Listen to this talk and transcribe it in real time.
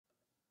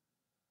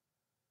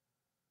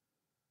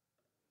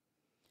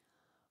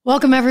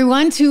Welcome,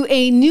 everyone, to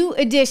a new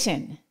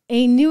edition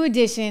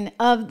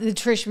of the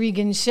Trish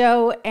Regan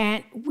Show.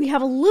 And we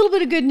have a little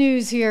bit of good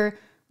news here,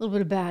 a little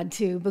bit of bad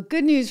too, but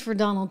good news for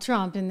Donald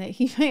Trump in that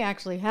he may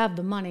actually have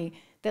the money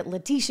that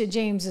Letitia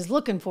James is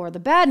looking for. The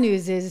bad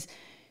news is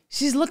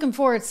she's looking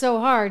for it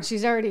so hard,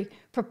 she's already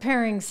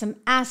preparing some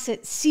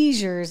asset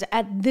seizures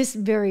at this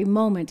very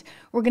moment.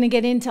 We're going to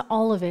get into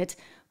all of it.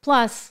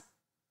 Plus,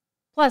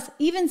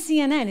 even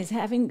CNN is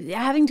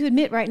having to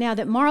admit right now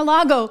that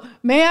Mar-a-Lago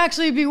may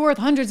actually be worth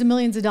hundreds of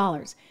millions of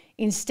dollars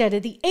instead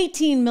of the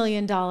 $18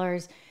 million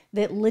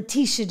that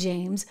Letitia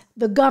James,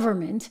 the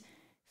government,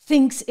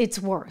 thinks it's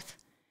worth.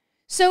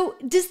 So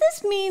does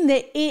this mean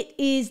that it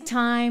is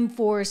time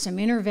for some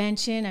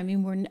intervention? I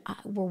mean, we're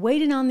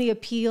waiting on the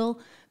appeal,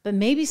 but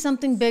maybe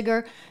something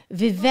bigger.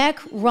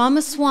 Vivek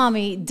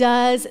Ramaswamy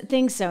does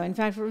think so. In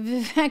fact,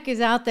 Vivek is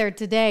out there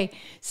today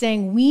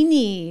saying we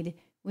need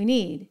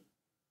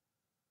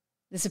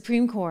the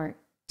Supreme Court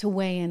to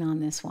weigh in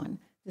on this one.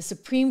 The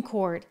Supreme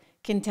Court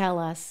can tell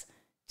us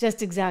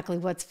just exactly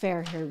what's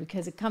fair here,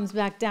 because it comes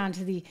back down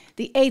to the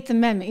Eighth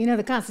Amendment,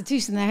 the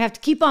Constitution that I have to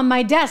keep on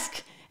my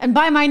desk and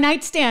by my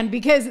nightstand,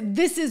 because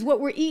this is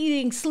what we're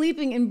eating,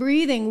 sleeping, and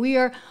breathing. We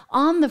are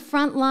on the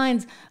front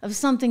lines of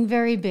something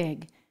very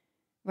big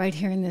right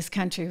here in this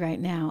country right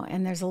now.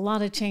 And there's a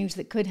lot of change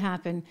that could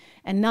happen,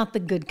 and not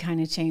the good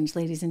kind of change,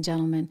 ladies and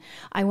gentlemen.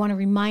 I want to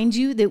remind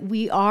you that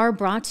we are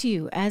brought to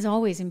you, as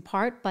always, in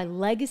part by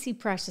Legacy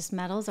Precious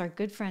Metals, our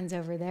good friends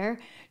over there.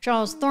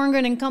 Charles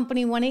Thorngren and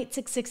Company,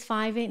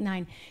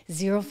 1-866-589-0560,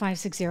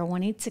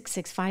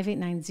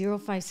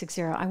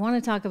 1-866-589-0560. I want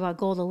to talk about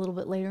gold a little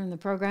bit later in the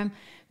program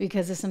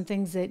because of some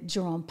things that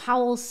Jerome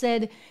Powell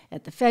said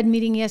at the Fed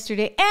meeting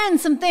yesterday, and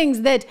some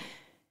things that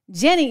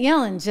Janet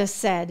Yellen just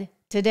said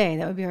today.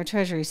 That would be our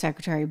Treasury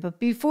Secretary. But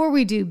before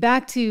we do,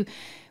 back to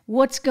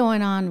what's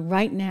going on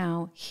right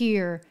now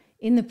here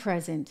in the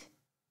present.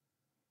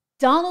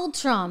 Donald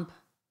Trump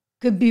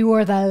could be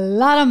worth a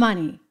lot of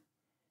money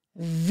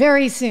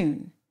very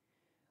soon.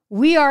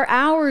 We are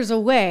hours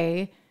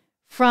away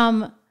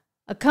from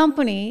a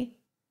company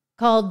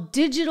called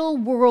Digital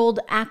World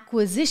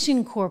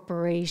Acquisition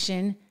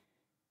Corporation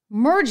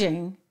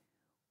merging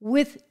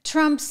with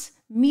Trump's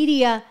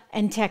media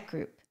and tech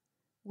group,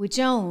 which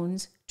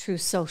owns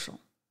Truth Social.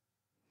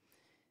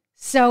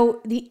 So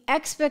the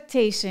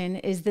expectation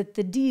is that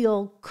the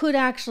deal could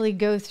actually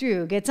go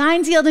through, get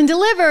signed, sealed, and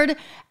delivered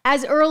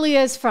as early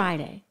as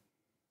Friday.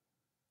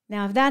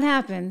 Now, if that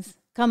happens,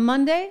 come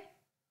Monday,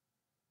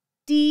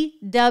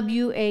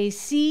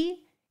 DWAC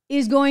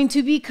is going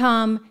to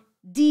become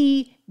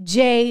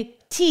DJT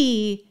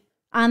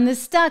on the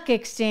stock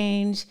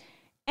exchange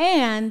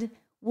and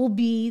will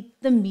be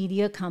the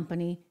media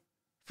company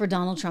for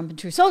Donald Trump and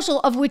Truth Social,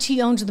 of which he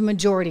owns the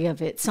majority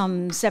of it,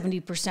 some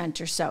 70%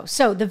 or so.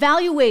 So the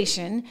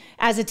valuation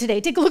as of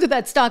today, take a look at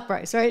that stock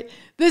price, right?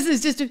 This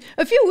is just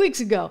a few weeks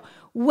ago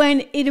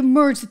when it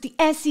emerged that the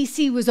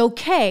SEC was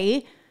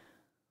okay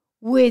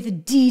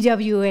with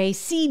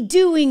DWAC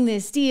doing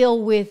this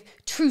deal with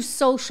Truth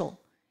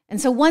Social.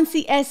 And so once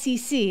the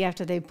SEC,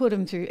 after they put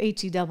him through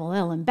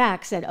HELL and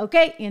back, said,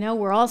 okay,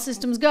 where all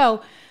systems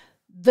go,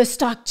 the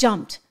stock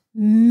jumped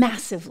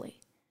massively.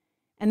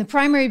 And the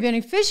primary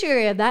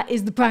beneficiary of that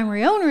is the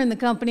primary owner in the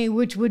company,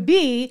 which would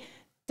be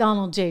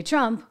Donald J.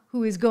 Trump,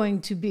 who is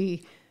going to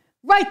be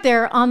right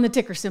there on the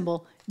ticker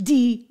symbol,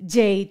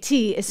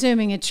 DJT,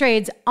 assuming it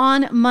trades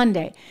on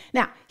Monday.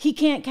 Now, he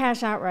can't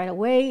cash out right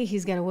away.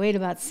 He's got to wait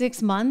about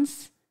 6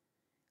 months,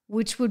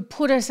 which would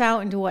put us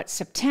out into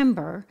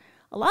September.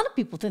 A lot of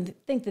people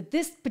think that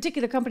this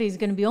particular company is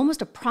going to be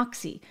almost a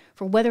proxy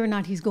for whether or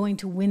not he's going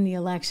to win the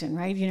election,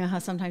 right? You know how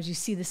sometimes you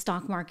see the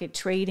stock market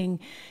trading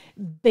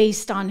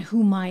based on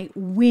who might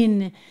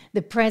win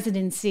the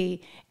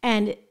presidency.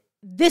 And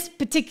this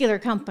particular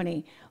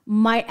company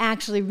might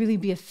actually really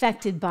be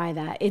affected by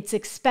that. It's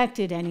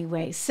expected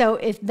anyway. So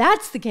if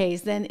that's the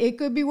case, then it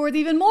could be worth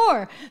even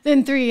more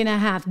than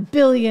 $3.5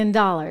 billion.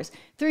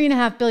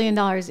 $3.5 billion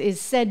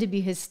is said to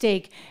be his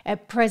stake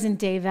at present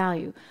day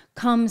value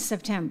come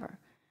September.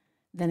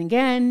 Then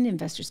again,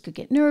 investors could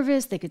get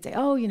nervous. They could say,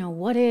 oh,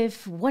 what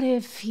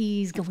if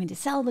he's going to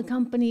sell the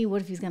company?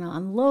 What if he's going to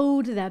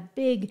unload that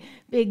big,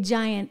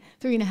 giant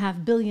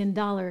 $3.5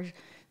 billion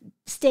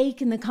stake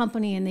in the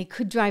company, and they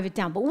could drive it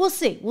down? But we'll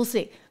see.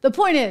 The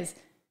point is,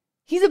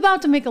 he's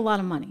about to make a lot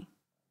of money.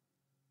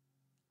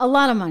 A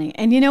lot of money.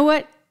 And you know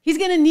what? He's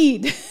going to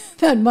need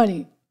that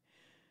money,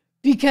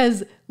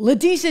 because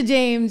Letitia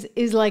James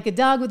is like a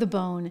dog with a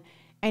bone,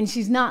 and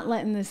she's not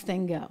letting this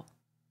thing go.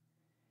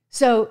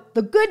 So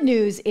the good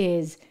news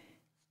is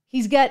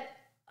he's got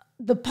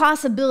the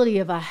possibility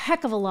of a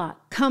heck of a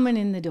lot coming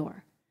in the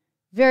door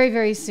very,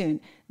 very soon.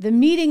 The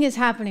meeting is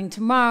happening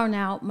tomorrow.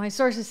 Now, my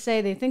sources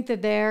say they think they're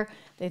there.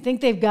 They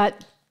think they've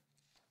got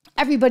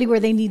everybody where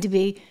they need to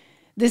be.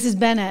 This has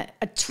been a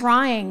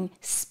trying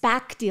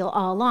SPAC deal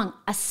all along.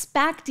 A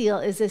SPAC deal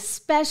is a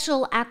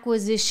special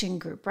acquisition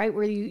group, right?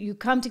 Where you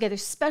come together,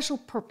 special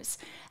purpose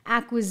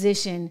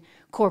acquisition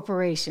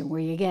corporation where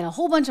you get a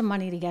whole bunch of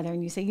money together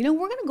and you say, we're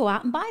going to go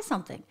out and buy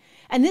something.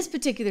 And this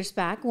particular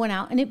SPAC went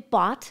out and it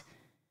bought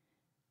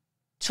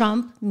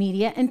Trump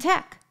Media and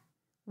Tech,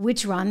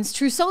 which runs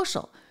Truth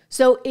Social.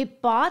 So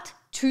it bought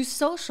Truth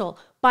Social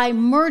by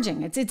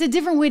merging. It's a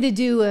different way to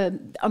do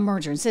a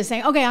merger. Instead of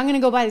saying, okay, I'm going to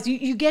go buy this.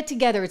 You get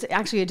together. It's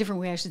actually a different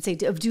way, I should say,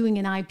 of doing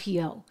an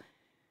IPO.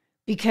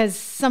 Because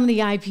some of the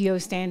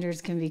IPO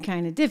standards can be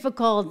kind of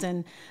difficult.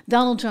 And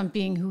Donald Trump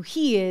being who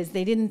he is,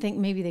 they didn't think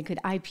maybe they could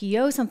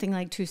IPO something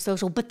like Truth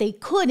Social, but they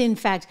could, in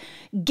fact,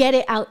 get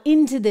it out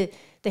into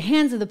the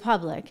hands of the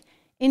public,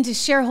 into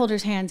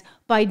shareholders' hands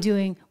by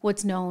doing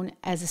what's known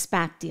as a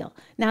SPAC deal.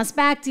 Now,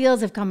 SPAC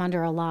deals have come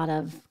under a lot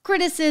of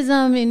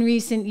criticism in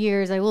recent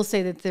years. I will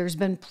say that there's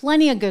been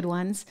plenty of good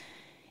ones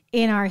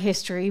in our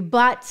history,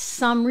 but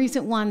some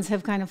recent ones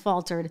have kind of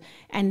faltered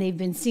and they've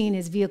been seen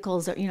as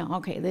vehicles that,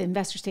 okay, the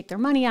investors take their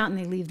money out and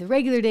they leave the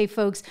regular day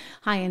folks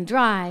high and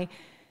dry.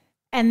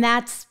 And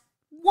that's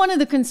one of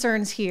the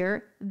concerns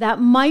here.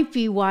 That might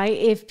be why,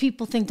 if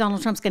people think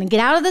Donald Trump's going to get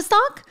out of the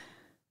stock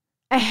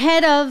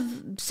ahead of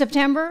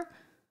September,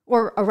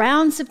 or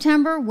around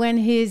September when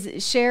his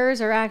shares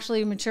are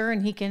actually mature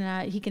and he can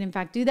in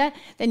fact do that,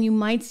 then you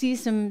might see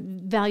some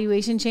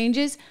valuation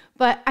changes.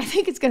 But I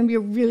think it's going to be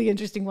a really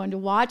interesting one to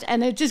watch.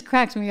 And it just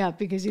cracks me up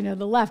because,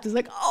 the left is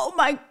like, oh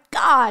my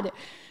God,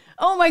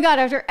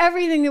 after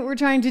everything that we're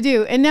trying to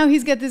do. And now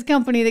he's got this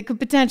company that could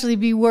potentially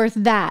be worth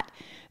that.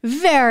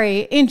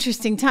 Very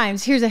interesting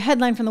times. Here's a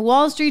headline from the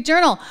Wall Street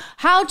Journal: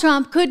 How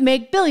Trump Could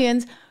Make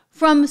Billions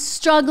from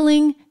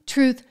Struggling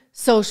Truth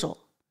Social.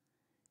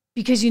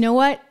 Because you know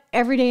what?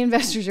 Everyday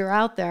investors are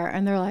out there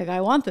and they're like, I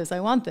want this.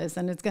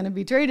 And it's going to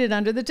be traded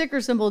under the ticker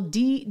symbol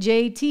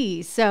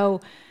DJT. So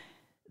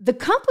the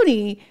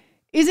company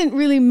isn't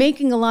really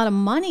making a lot of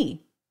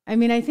money. I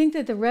mean, I think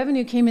that the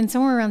revenue came in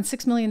somewhere around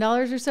 $6 million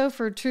or so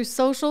for Truth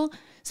Social.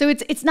 So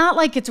it's not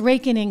like it's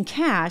raking in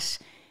cash.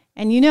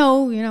 And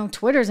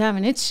Twitter's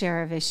having its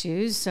share of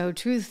issues. So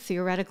Truth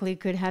theoretically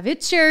could have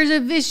its shares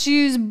of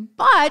issues,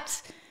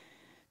 but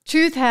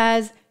Truth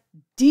has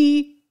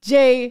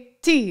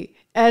DJT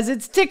as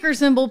its ticker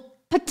symbol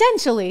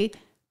potentially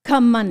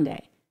come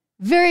Monday.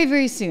 Very,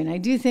 very soon. I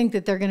do think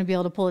that they're going to be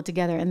able to pull it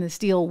together and this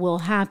deal will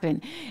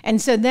happen.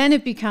 And so then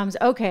it becomes,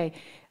 okay,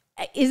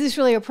 is this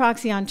really a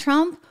proxy on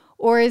Trump,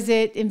 or is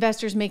it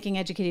investors making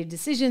educated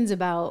decisions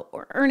about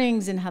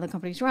earnings and how the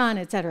company's run,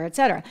 et cetera, et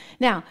cetera?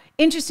 Now,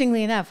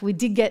 interestingly enough, we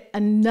did get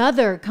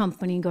another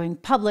company going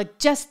public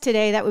just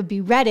today. That would be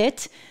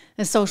Reddit,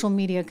 a social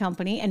media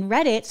company, and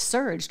Reddit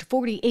surged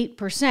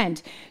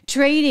 48%,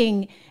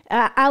 trading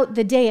out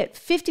the day at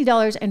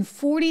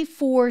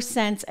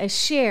 $50.44 a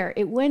share.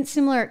 It went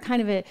similar,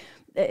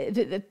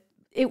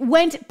 it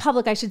went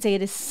public, I should say,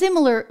 at a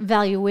similar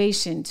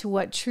valuation to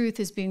what Truth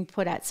is being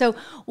put at. So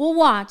we'll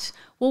watch.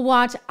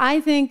 I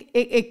think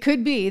it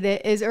could be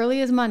that as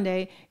early as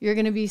Monday, you're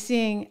going to be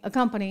seeing a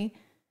company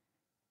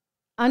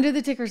under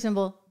the ticker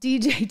symbol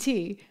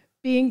DJT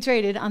being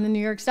traded on the New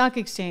York Stock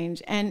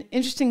Exchange. And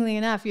interestingly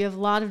enough, you have a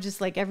lot of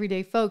just like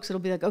everyday folks that'll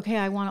be like, okay,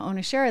 I want to own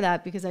a share of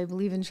that because I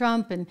believe in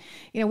Trump. And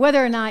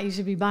whether or not you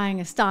should be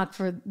buying a stock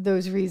for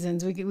those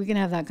reasons, we can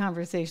have that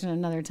conversation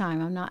another time.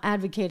 I'm not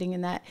advocating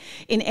in that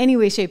in any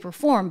way, shape, or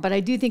form, but I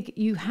do think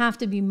you have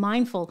to be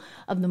mindful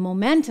of the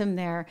momentum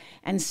there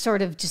and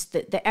sort of just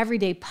the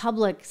everyday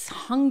public's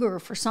hunger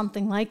for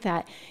something like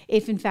that,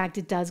 if in fact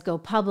it does go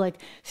public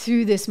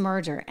through this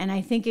merger. And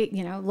I think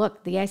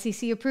look, the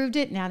SEC approved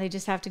it. Now they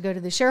just have to go to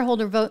the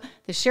shareholder vote.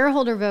 The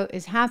shareholder vote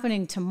is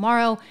happening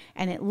tomorrow,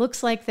 and it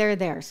looks like they're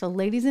there. So,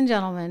 ladies and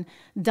gentlemen,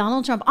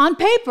 Donald Trump, on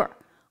paper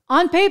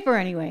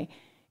anyway,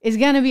 is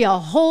going to be a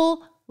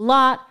whole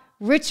lot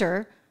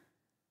richer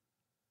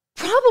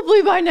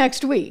probably by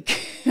next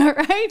week. All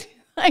right?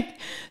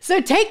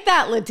 So take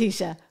that,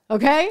 Letitia.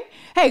 Okay?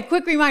 Hey,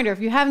 quick reminder, if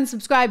you haven't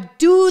subscribed,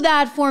 do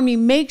that for me.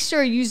 Make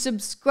sure you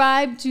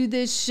subscribe to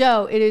this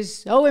show. It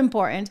is so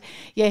important.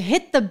 You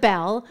hit the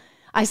bell.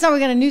 I saw we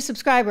got a new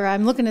subscriber.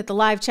 I'm looking at the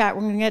live chat.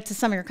 We're going to get to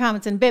some of your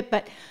comments in a bit,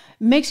 but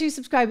make sure you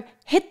subscribe,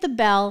 hit the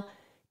bell,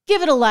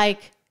 give it a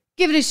like,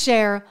 give it a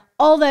share,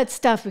 all that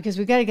stuff, because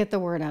we got to get the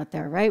word out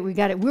there, right? We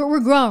got it.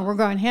 We're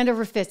growing hand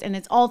over fist, and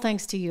it's all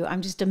thanks to you.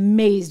 I'm just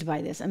amazed by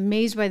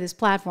this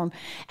platform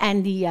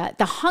and the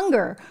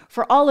hunger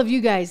for all of you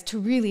guys to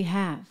really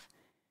have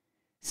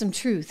some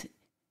truth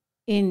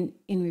in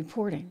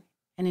reporting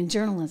and in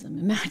journalism.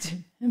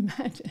 Imagine.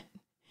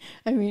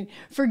 I mean,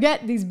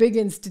 forget these big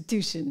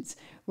institutions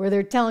where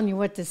they're telling you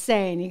what to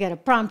say and you got a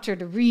prompter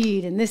to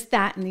read and this,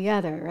 that, and the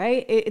other,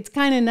 right? It's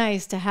kind of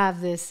nice to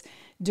have this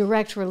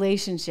direct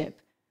relationship.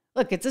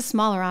 Look, it's a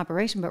smaller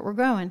operation, but we're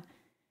growing.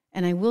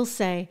 And I will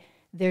say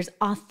there's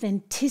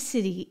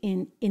authenticity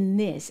in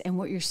this and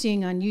what you're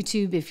seeing on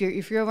YouTube. If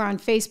you're over on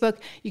Facebook,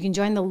 you can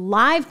join the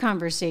live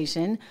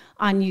conversation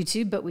on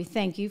YouTube, but we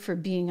thank you for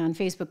being on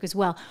Facebook as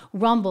well.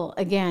 Rumble,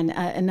 again,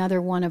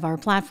 another one of our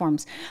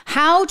platforms.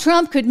 How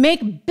Trump Could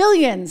Make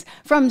Billions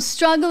from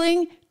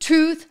Struggling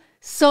Truth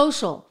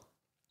Social.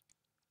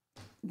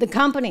 The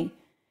company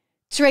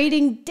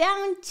trading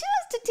down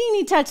just a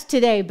teeny touch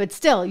today, but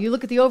still, you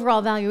look at the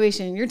overall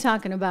valuation, and you're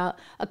talking about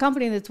a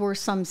company that's worth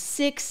some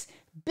 $6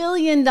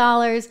 billion,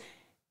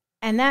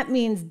 and that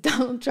means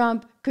Donald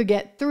Trump could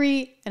get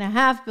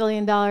 $3.5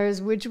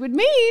 billion, which would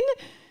mean,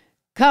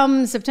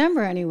 come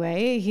September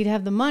anyway, he'd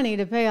have the money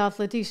to pay off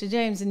Letitia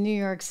James in New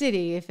York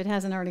City if it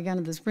hasn't already gone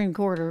to the Supreme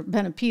Court or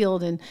been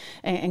appealed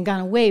and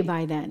gone away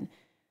by then.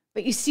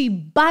 But you see,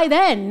 by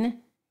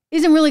then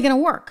isn't really going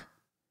to work,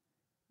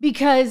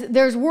 because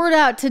there's word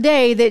out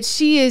today that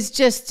she is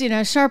just,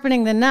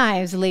 sharpening the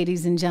knives,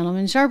 ladies and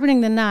gentlemen, sharpening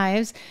the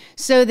knives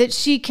so that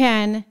she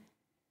can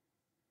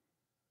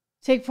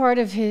take part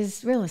of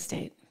his real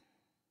estate.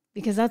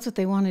 Because that's what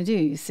they want to do,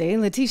 you see.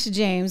 Letitia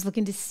James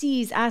looking to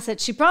seize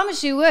assets. She promised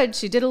she would.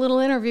 She did a little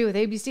interview with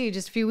ABC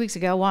just a few weeks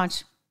ago.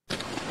 Watch.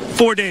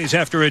 4 days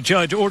after a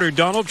judge ordered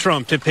Donald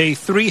Trump to pay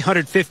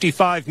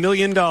 $355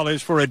 million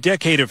for a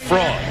decade of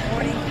fraud,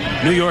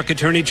 New York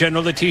Attorney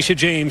General Letitia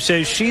James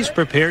says she's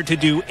prepared to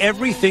do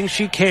everything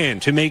she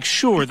can to make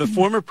sure the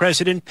former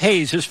president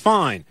pays his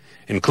fine,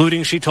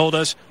 including, she told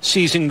us,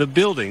 seizing the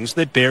buildings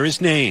that bear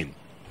his name.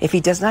 If he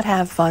does not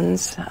have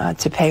funds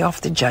to pay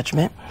off the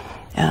judgment,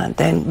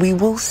 then we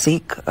will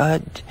seek,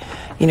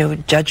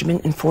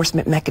 judgment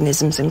enforcement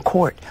mechanisms in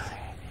court,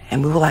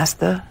 and we will ask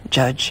the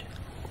judge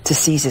to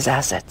seize his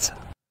assets.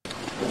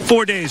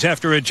 4 days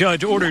after a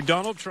judge ordered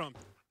Donald Trump.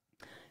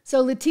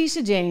 So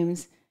Letitia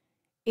James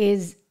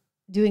is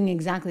doing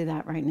exactly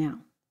that right now.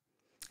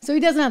 So he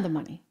doesn't have the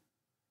money.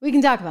 We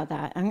can talk about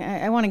that.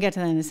 I want to get to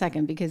that in a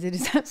second, because it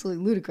is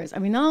absolutely ludicrous. I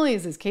mean, not only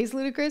is this case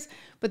ludicrous,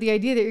 but the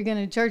idea that you're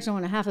going to charge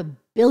someone $500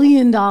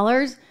 million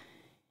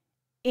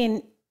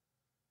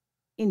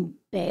in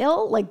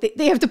bail, like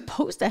they have to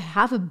post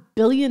 $500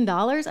 million.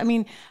 I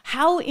mean,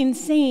 how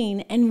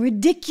insane and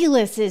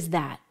ridiculous is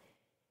that?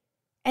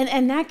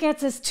 And that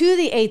gets us to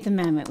the Eighth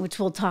Amendment, which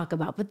we'll talk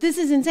about. But this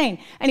is insane.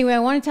 Anyway, I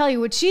want to tell you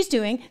what she's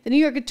doing. The New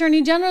York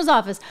Attorney General's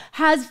office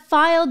has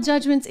filed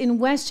judgments in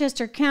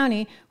Westchester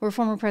County, where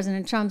former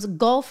President Trump's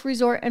golf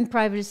resort and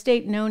private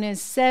estate known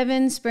as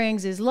Seven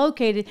Springs is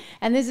located.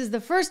 And this is the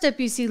first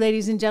step you see,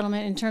 ladies and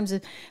gentlemen, in terms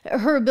of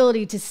her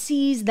ability to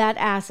seize that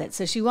asset.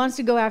 So she wants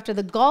to go after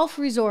the golf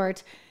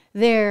resort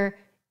there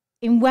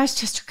in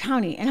Westchester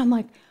County. And I'm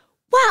like,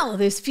 wow,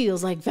 this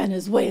feels like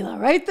Venezuela,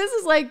 right? This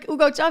is like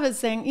Hugo Chavez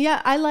saying,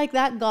 yeah, I like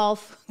that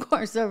golf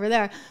course over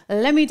there.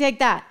 Let me take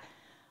that.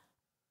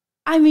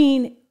 I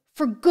mean,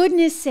 for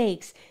goodness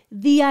sakes,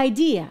 the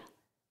idea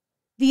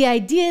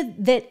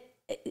that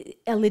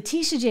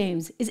Letitia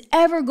James is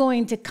ever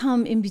going to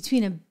come in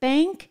between a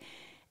bank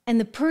and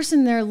the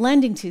person they're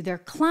lending to, their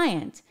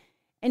client,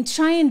 and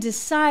try and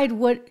decide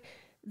what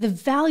the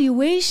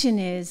valuation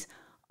is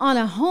on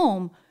a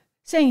home,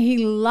 saying he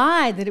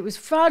lied, that it was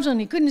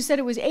fraudulent. He couldn't have said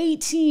it was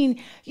 18.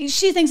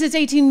 She thinks it's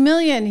 18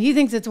 million. He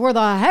thinks it's worth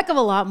a heck of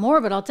a lot more.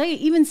 But I'll tell you,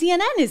 even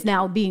CNN is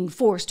now being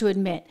forced to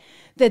admit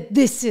that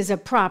this is a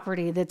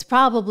property that's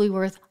probably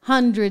worth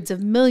hundreds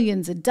of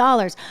millions of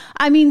dollars.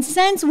 I mean,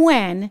 since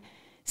when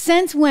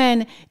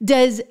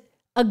does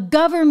a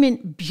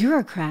government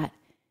bureaucrat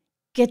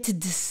get to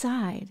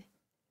decide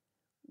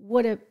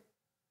what a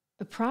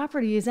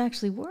property is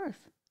actually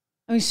worth?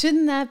 I mean,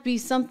 shouldn't that be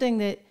something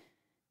that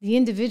the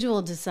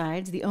individual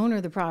decides, the owner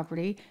of the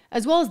property,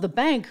 as well as the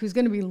bank who's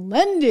going to be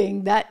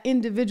lending that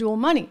individual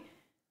money?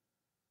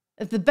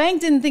 If the bank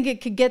didn't think it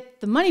could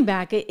get the money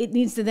back, it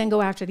needs to then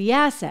go after the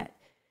asset.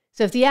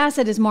 So if the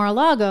asset is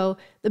Mar-a-Lago,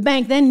 the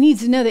bank then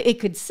needs to know that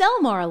it could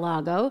sell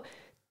Mar-a-Lago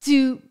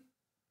to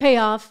pay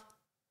off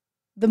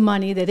the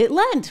money that it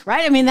lent,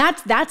 right? I mean,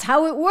 that's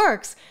how it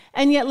works.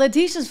 And yet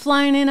Letitia's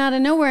flying in out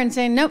of nowhere and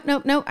saying, nope.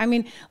 I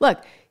mean,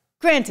 look,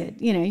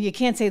 granted, you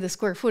can't say the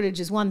square footage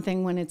is one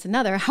thing when it's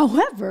another.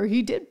 However,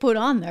 he did put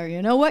on there,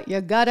 you know what?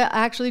 You got to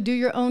actually do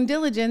your own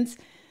diligence,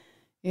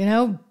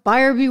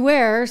 buyer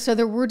beware. So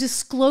there were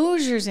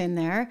disclosures in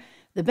there.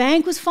 The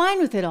bank was fine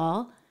with it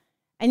all.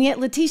 And yet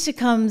Letitia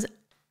comes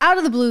out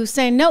of the blue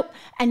saying, nope.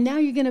 And now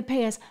you're going to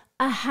pay us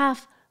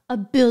 $500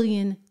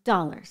 million.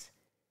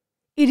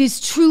 It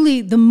is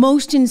truly the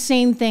most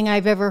insane thing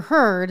I've ever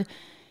heard.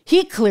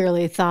 He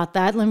clearly thought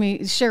that. Let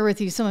me share with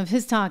you some of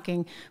his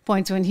talking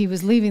points when he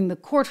was leaving the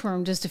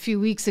courtroom just a few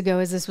weeks ago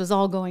as this was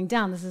all going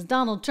down. This is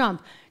Donald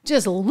Trump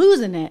just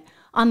losing it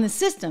on the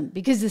system,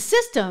 because the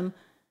system,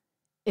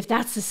 if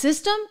that's the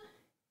system,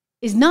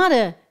 is not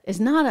a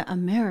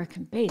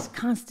American-based,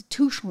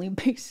 constitutionally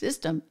based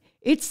system.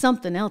 It's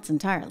something else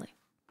entirely.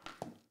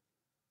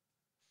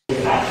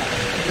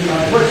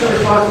 What's your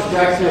response to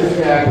Jackson's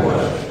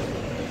SPAC?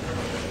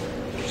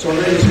 So,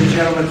 ladies and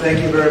gentlemen,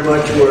 thank you very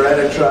much. We're at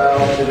a trial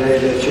today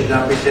that should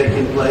not be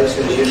taking place.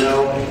 As you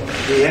know,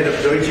 the head of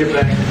Deutsche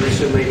Bank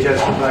recently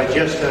just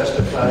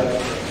testified,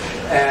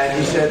 and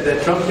he said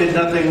that Trump did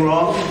nothing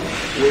wrong.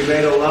 We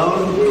made a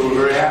loan. We were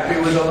very happy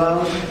with the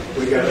loan.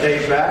 We got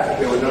paid back.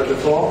 There were no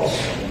defaults.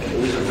 It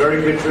was a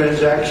very good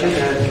transaction,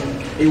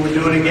 and he would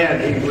do it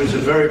again. He was a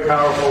very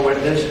powerful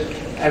witness.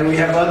 And we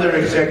have other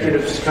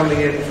executives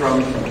coming in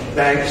from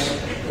banks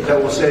that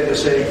will say the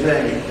same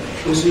thing.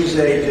 This is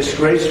a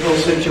disgraceful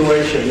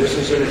situation. This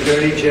is an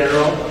attorney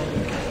general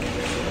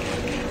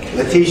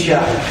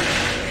Letitia,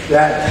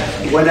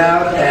 that went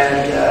out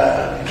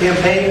and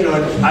campaigned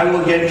on, I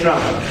will get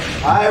Trump.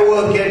 I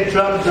will get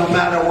Trump no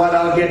matter what.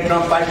 I'll get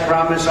Trump. I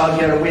promise I'll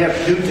get him. We have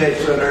 2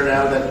 tapes on her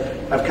now that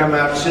have come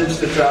out since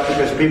the trial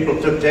because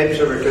people took tapes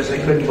of her because they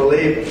couldn't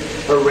believe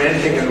her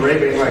ranting and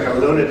raving like a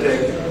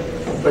lunatic.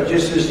 But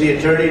just as the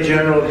Attorney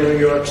General of New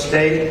York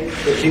State,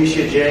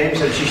 Letitia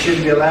James, and she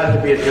shouldn't be allowed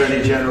to be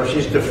Attorney General.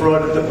 She's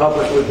defrauded the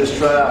public with this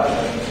trial.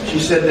 She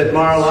said that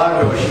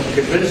Mar-a-Lago,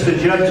 she convinced the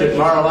judge that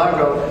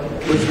Mar-a-Lago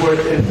was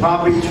worth, in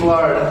Palm Beach,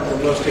 Florida,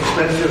 the most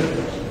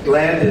expensive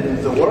land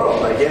in the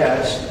world, I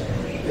guess,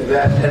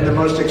 and the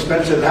most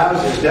expensive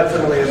houses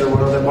definitely in the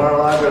world. And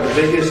Mar-a-Lago, the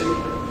biggest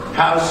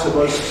house, the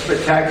most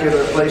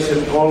spectacular place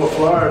in all of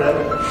Florida,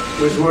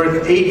 was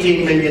worth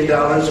 $18 million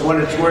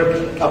when it's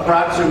worth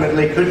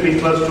approximately, could be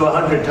close to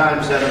 100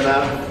 times that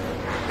amount.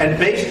 And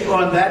based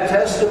on that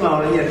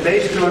testimony and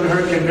based on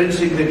her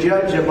convincing the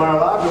judge that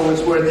Mar-a-Lago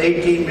was worth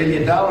 $18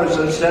 million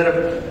instead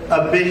of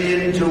 $1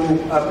 billion to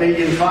 $1.5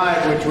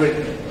 billion, which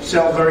would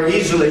sell very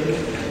easily,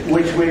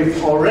 which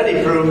we've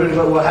already proven,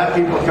 but we'll have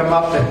people come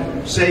up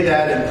and say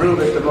that and prove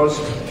it, the most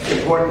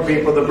important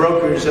people, the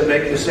brokers that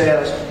make the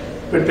sales.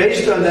 But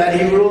based on that,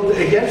 he ruled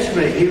against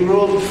me. He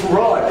ruled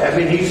fraud. I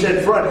mean, he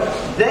said fraud.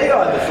 They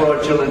are the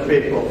fraudulent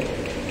people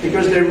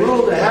because they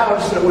ruled a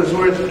house that was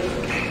worth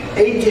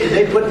 18.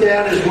 They put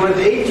down as worth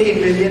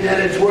 18 million,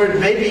 and it's worth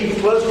maybe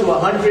close to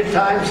 100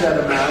 times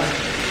that amount.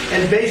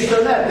 And based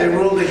on that, they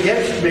ruled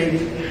against me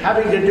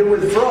having to do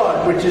with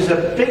fraud, which is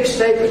a big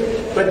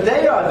statement. But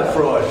they are the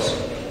frauds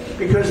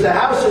because the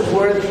house is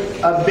worth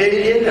 $1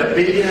 billion, $1.5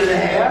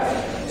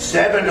 billion,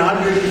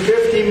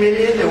 750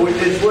 million.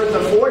 It's worth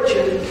a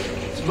fortune.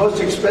 The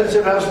most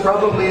expensive house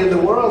probably in the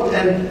world,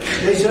 and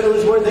they said it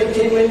was worth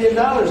 $18 million,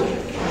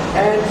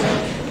 and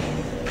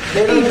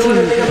they don't do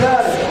anything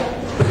about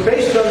it. But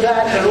based on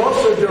that, and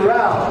also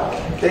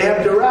Doral, they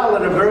have Doral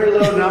at a very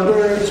low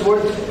number, and it's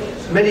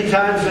worth many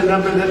times the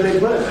number that they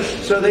put.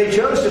 So they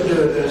chose to do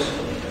this.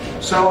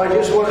 So I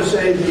just want to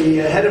say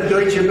the head of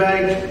Deutsche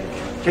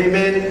Bank came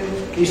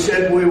in. He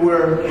said we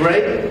were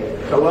great.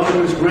 The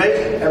loan was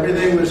great.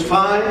 Everything was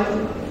fine,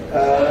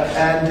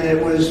 and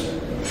it was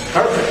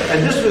perfect.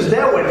 And this was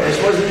their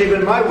witness, wasn't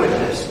even my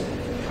witness.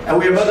 And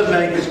we have other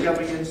bankers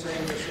coming in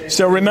saying the same.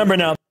 So remember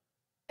now.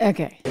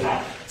 Okay.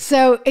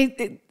 So,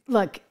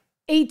 look,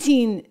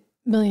 $18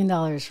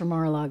 million for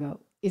Mar-a-Lago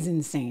is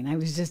insane. I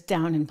was just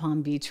down in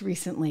Palm Beach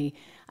recently.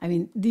 I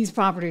mean, these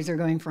properties are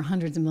going for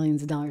hundreds of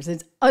millions of dollars.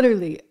 It's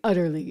utterly,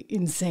 utterly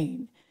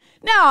insane.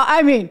 Now,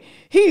 I mean,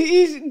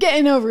 he's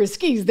getting over his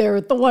skis there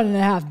with the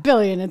 $1.5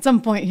 billion. At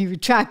some point, he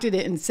retracted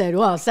it and said,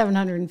 well,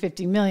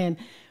 $750 million,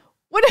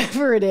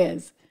 whatever it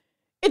is.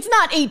 It's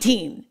not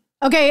 18.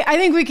 Okay, I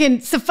think we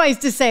can suffice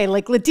to say,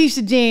 like,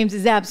 Letitia James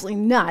is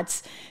absolutely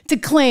nuts to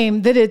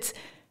claim that it's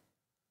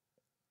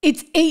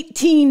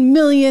 $18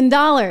 million.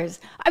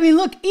 I mean,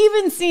 look,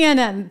 even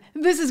CNN,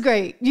 this is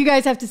great. You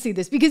guys have to see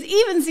this because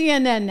even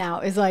CNN now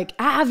is like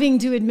having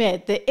to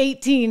admit that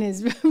 18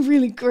 is a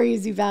really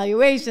crazy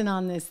valuation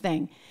on this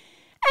thing.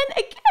 And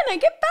again, I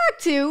get back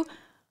to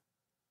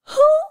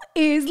who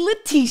is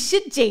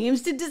Letitia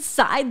James to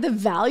decide the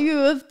value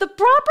of the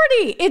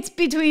property? It's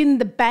between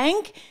the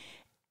bank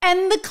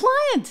and the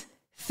client.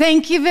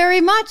 Thank you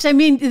very much. I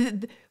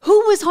mean,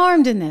 who was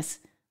harmed in this?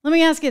 Let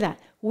me ask you that.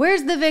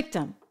 Where's the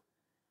victim?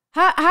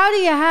 How do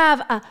you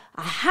have a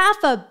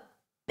 $500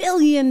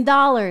 million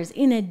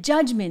in a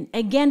judgment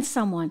against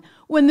someone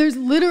when there's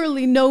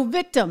literally no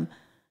victim?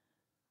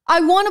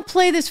 I want to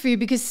play this for you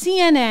because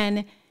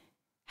CNN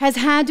has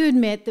had to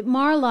admit that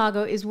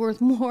Mar-a-Lago is worth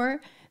more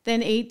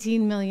than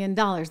 $18 million.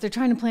 They're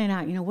trying to plan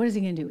out, what is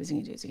he going to do? Is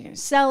he going to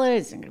sell it?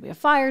 Is it going to be a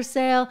fire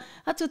sale?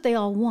 That's what they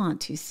all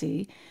want, you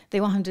see. They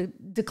want him to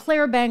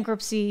declare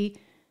bankruptcy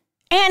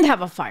and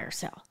have a fire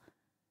sale.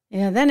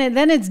 Then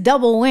it's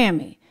double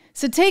whammy.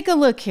 So take a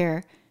look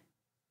here.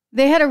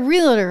 They had a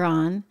realtor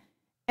on,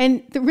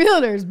 and the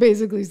realtor is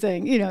basically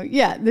saying,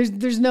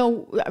 there's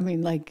no, I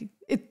mean, like,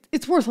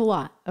 it's worth a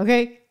lot,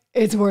 okay?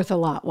 It's worth a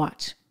lot.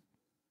 Watch.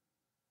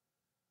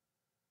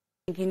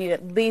 You need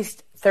at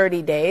least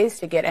 30 days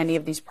to get any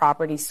of these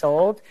properties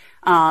sold.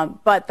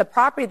 But the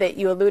property that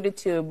you alluded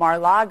to,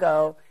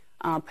 Mar-a-Lago,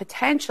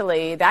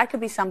 potentially that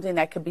could be something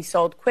that could be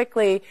sold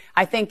quickly.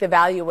 I think the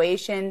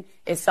valuation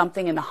is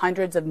something in the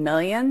hundreds of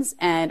millions,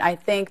 and I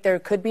think there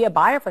could be a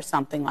buyer for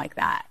something like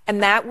that.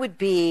 And that would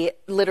be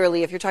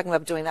literally, if you're talking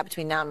about doing that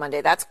between now and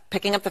Monday, that's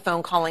picking up the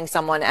phone, calling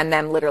someone, and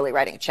them literally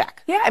writing a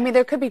check. Yeah, I mean,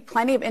 there could be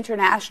plenty of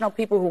international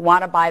people who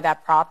want to buy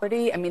that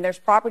property. I mean, there's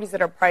properties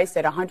that are priced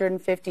at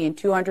 150 and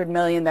 200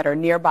 million that are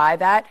nearby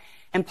that.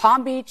 And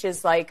Palm Beach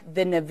is like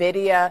the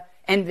NVIDIA,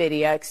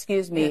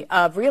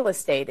 of real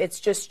estate. It's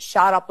just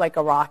shot up like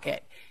a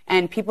rocket.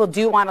 And people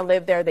do want to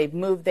live there. They've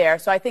moved there.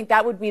 So I think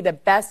that would be the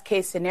best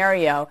case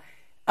scenario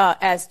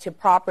as to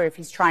property. If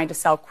he's trying to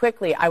sell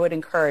quickly, I would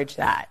encourage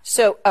that.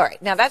 So, all right.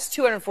 Now, that's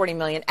 $240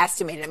 million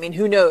estimated. I mean,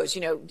 who knows?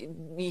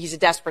 He's a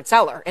desperate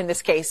seller. In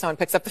this case, someone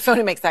picks up the phone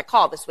and makes that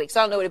call this week.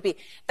 So I don't know what it'd be.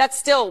 That's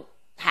still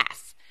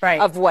half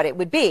of what it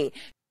would be.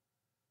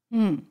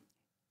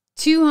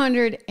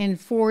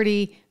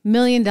 $240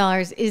 million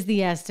is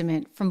the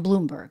estimate from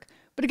Bloomberg.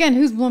 But again,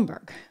 who's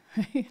Bloomberg?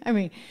 I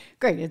mean,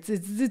 great.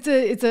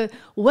 It's a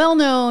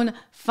well-known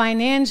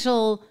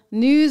financial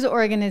news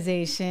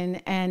organization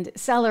and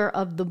seller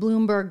of the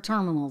Bloomberg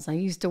terminals. I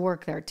used to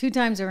work there 2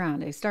 times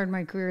around. I started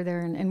my career there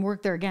and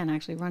worked there again,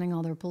 actually running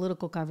all their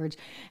political coverage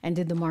and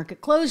did the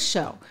Market Close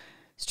show.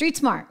 Street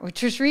Smart with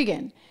Trish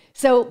Regan.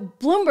 So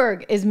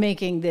Bloomberg is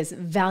making this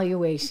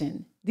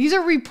valuation. These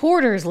are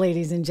reporters,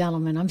 ladies and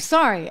gentlemen. I'm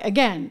sorry.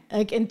 Again,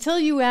 like until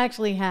you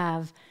actually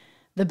have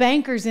the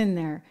bankers in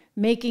there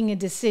making a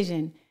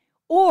decision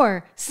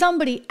or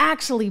somebody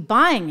actually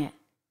buying it,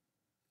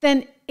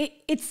 then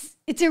it's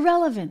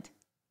irrelevant.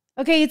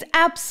 Okay, it's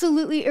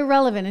absolutely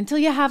irrelevant. Until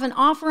you have an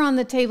offer on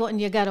the table and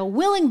you got a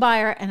willing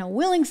buyer and a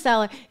willing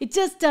seller, it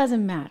just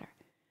doesn't matter.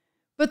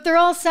 But they're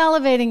all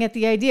salivating at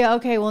the idea,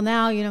 okay, well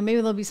now, maybe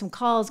there'll be some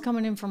calls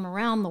coming in from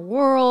around the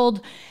world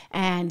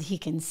and he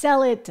can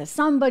sell it to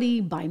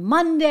somebody by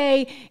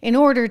Monday in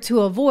order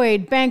to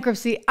avoid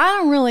bankruptcy. I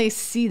don't really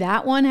see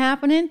that one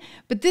happening,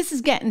 but this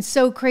is getting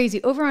so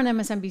crazy. Over on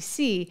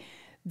MSNBC,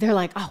 they're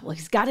like, oh, well,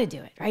 he's got to do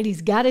it, right?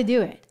 He's got to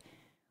do it.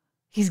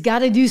 He's got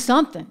to do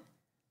something.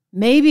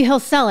 Maybe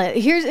he'll sell it.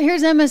 Here's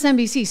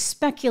MSNBC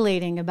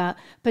speculating about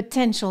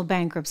potential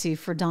bankruptcy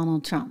for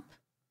Donald Trump.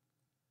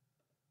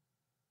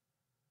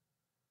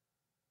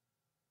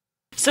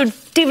 So,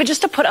 David,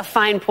 just to put a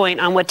fine point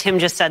on what Tim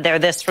just said there,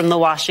 this from the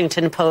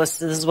Washington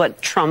Post, this is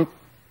what Trump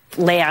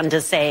land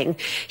is saying.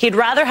 He'd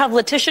rather have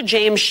Letitia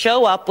James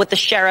show up with the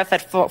sheriff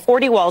at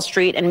 40 Wall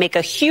Street and make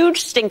a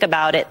huge stink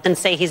about it than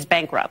say he's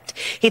bankrupt.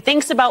 He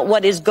thinks about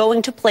what is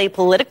going to play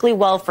politically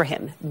well for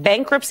him.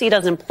 Bankruptcy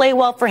doesn't play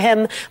well for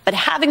him, but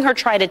having her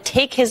try to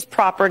take his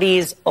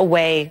properties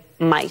away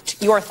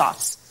might. Your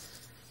thoughts?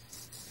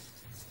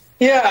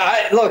 Yeah,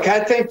 I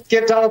think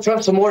give Donald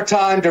Trump some more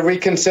time to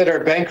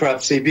reconsider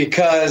bankruptcy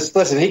because,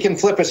 listen, he can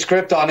flip a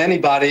script on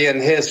anybody and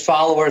his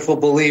followers will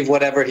believe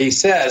whatever he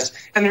says.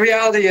 And the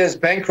reality is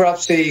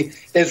bankruptcy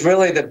is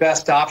really the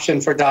best option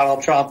for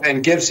Donald Trump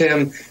and gives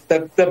him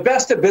the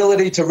best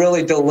ability to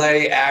really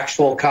delay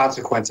actual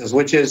consequences,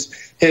 which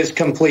is his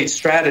complete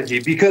strategy.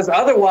 Because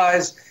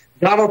otherwise,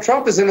 Donald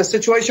Trump is in a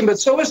situation,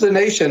 but so is the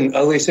nation,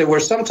 Alicia, where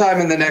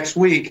sometime in the next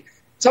week,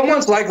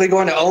 someone's likely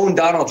going to own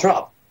Donald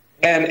Trump.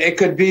 And it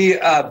could be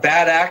a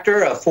bad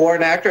actor, a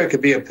foreign actor. It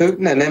could be a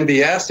Putin, an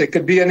MBS. It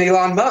could be an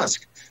Elon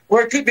Musk.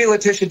 Or it could be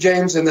Letitia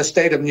James in the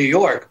state of New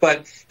York.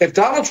 But if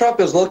Donald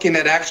Trump is looking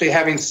at actually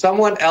having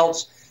someone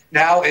else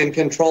now in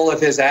control of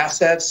his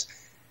assets,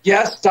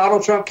 yes,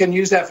 Donald Trump can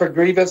use that for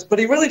grievance, but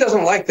he really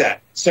doesn't like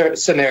that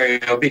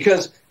scenario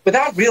because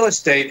without real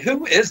estate,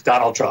 who is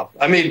Donald Trump?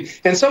 I mean,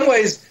 in some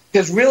ways,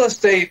 his real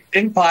estate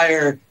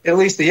empire, at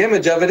least the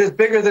image of it, is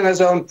bigger than his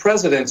own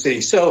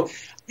presidency. So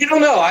you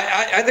don't know.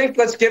 I think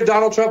let's give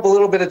Donald Trump a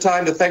little bit of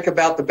time to think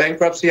about the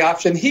bankruptcy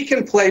option. He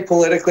can play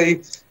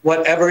politically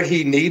whatever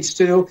he needs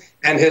to,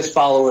 and his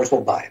followers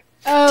will buy it.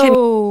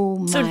 Oh,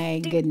 my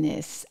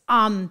goodness.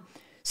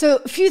 So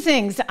a few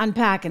things to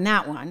unpack in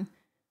that one.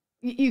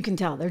 You can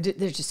tell they're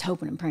just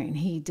hoping and praying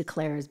he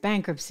declares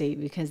bankruptcy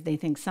because they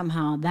think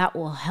somehow that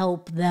will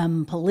help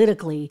them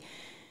politically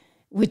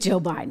with Joe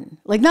Biden.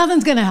 Like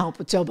nothing's going to help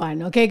with Joe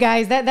Biden. Okay,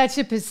 guys, that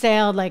ship has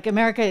sailed. Like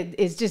America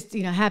is just,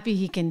 happy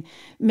he can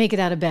make it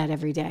out of bed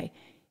every day.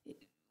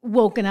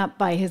 Woken up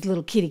by his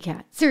little kitty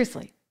cat.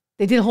 Seriously.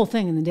 They did a whole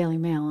thing in the Daily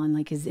Mail on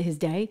like his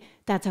day.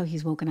 That's how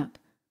he's woken up,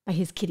 by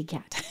his kitty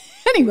cat.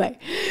 Anyway,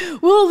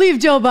 we'll leave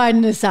Joe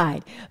Biden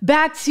aside.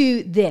 Back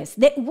to this.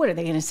 What are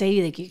they going to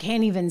say? Like you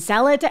can't even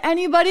sell it to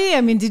anybody?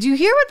 I mean, did you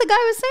hear what the guy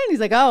was saying? He's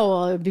like, oh,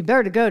 well, it'd be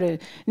better to go to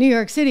New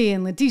York City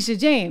and Letitia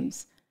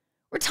James.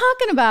 We're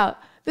talking about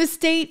the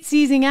state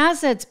seizing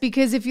assets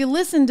because if you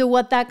listen to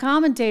what that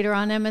commentator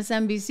on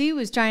MSNBC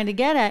was trying to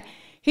get at,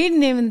 he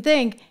didn't even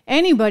think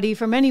anybody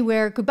from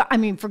anywhere could buy. I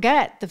mean,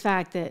 forget the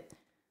fact that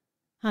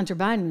Hunter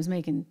Biden was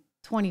making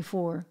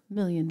 $24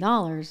 million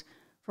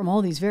from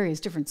all these various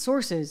different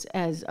sources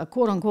as a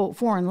quote unquote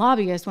foreign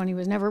lobbyist when he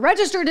was never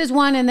registered as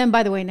one. And then,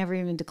 by the way, never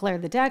even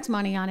declared the tax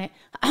money on it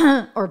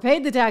or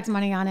paid the tax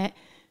money on it.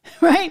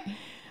 Right?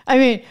 I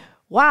mean,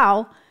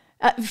 wow.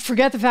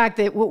 Forget the fact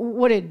that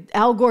what did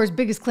Al Gore's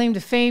biggest claim to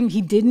fame?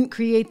 He didn't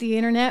create the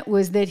internet,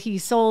 was that he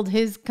sold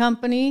his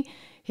company,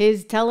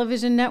 his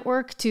television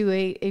network, to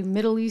a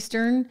Middle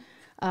Eastern,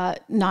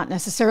 not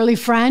necessarily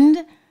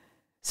friend.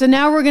 So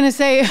now we're going to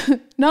say,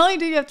 not only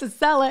do you have to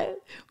sell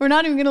it, we're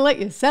not even going to let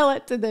you sell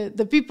it to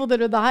the people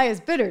that are the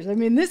highest bidders. I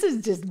mean, this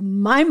is just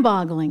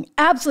mind-boggling,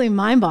 absolutely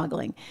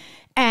mind-boggling.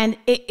 And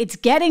it's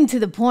getting to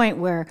the point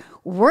where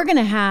we're going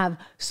to have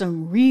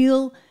some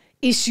real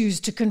issues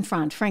to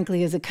confront,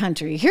 frankly, as a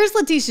country. Here's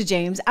Letitia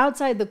James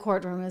outside the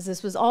courtroom as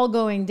this was all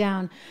going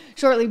down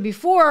shortly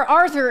before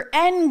Arthur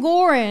N.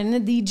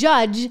 Gorin, the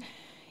judge,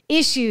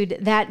 issued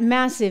that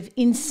massive,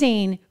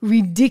 insane,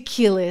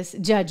 ridiculous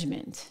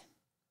judgment.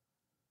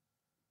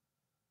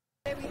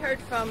 We heard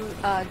from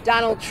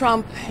Donald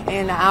Trump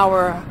in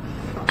our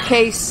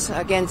case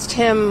against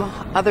him,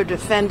 other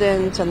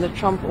defendants, and the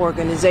Trump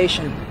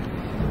organization.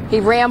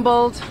 He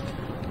rambled.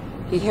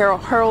 He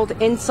hurled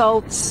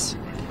insults,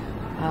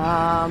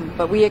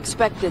 but we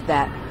expected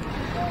that.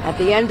 At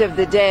the end of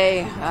the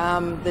day,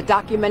 the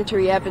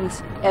documentary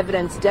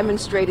evidence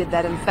demonstrated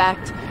that, in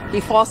fact, he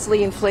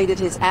falsely inflated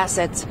his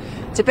assets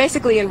to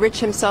basically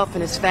enrich himself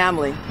and his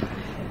family.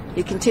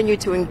 He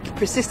continued to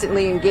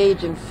persistently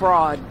engage in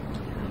fraud.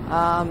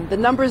 The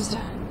numbers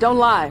don't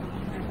lie.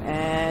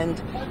 And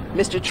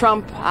Mr.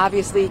 Trump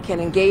obviously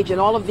can engage in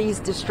all of these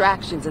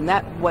distractions, and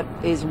that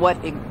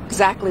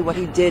exactly what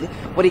he did,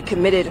 what he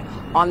committed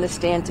on the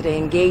stand today,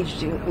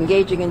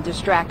 engaging in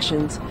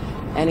distractions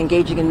and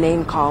engaging in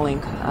name calling.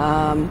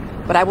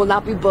 But I will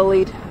not be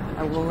bullied.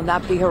 I will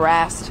not be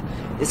harassed.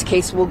 This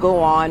case will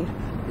go on.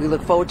 We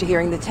look forward to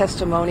hearing the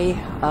testimony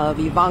of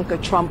Ivanka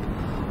Trump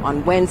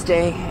on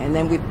Wednesday, and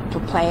then we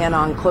plan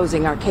on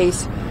closing our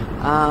case.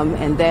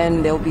 And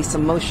then there'll be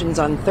some motions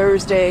on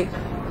Thursday.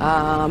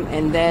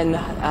 And then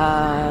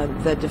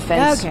the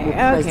defense will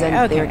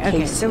present their case.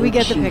 Okay, so we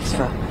get the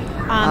picture.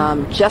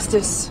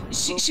 Justice.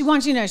 She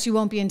wants you to know she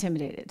won't be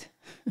intimidated.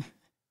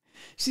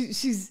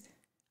 She's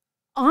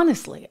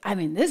honestly, I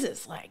mean, this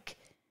is like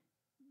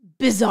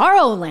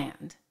bizarro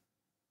land.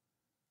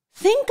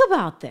 Think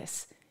about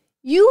this.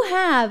 You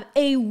have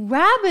a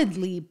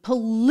rabidly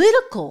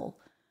political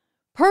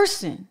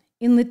person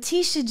in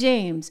Letitia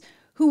James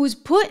who was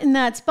put in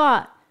that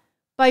spot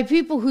by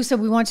people who said,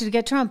 we want you to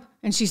get Trump.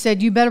 And she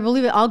said, you better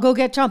believe it. I'll go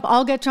get Trump.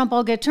 I'll get Trump.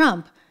 I'll get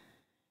Trump.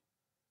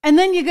 And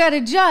then you got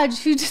a judge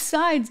who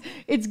decides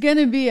it's going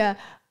to be a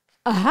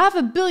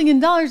 $500 million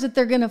that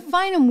they're going to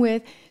fine him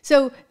with.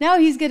 So now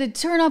he's going to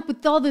turn up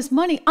with all this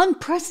money.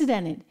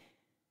 Unprecedented.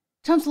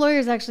 Trump's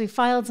lawyers actually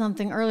filed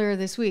something earlier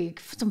this week,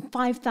 some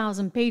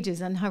 5,000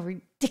 pages on how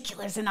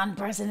ridiculous and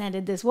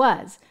unprecedented this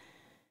was.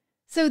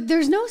 So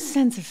there's no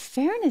sense of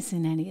fairness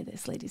in any of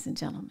this, ladies and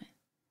gentlemen.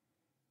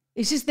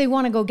 It's just they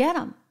want to go get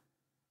him.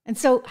 And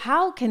so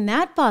how can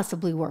that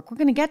possibly work? We're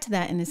going to get to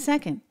that in a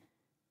second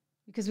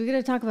because we're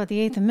going to talk about the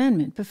Eighth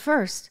Amendment. But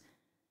first,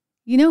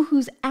 you know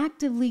who's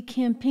actively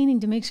campaigning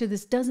to make sure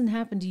this doesn't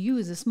happen to you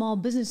as a small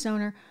business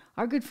owner?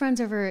 Our good friends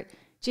over at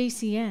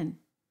JCN,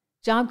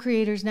 Job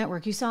Creators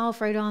Network. You saw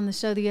Alfredo on the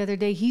show the other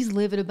day. He's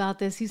livid about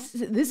this.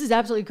 This is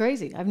absolutely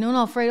crazy. I've known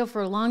Alfredo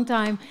for a long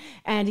time,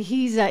 and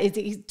he's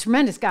a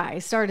tremendous guy. He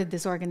started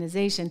this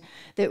organization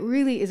that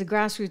really is a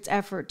grassroots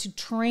effort to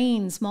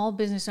train small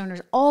business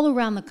owners all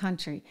around the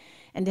country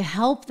and to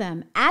help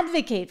them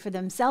advocate for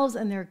themselves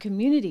and their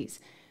communities.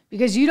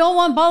 Because you don't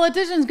want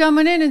politicians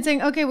coming in and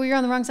saying, okay, well, you're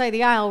on the wrong side of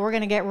the aisle. We're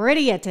going to get rid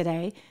of you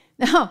today.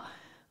 No.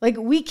 Like,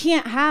 we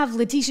can't have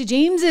Letitia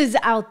Jameses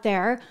out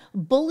there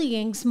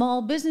bullying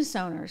small business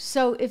owners.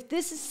 So if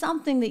this is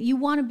something that you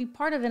want to be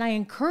part of, and I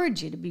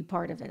encourage you to be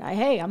part of it.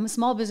 Hey, I'm a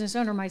small business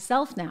owner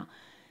myself now.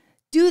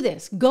 Do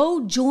this.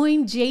 Go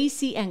join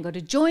JCN. Go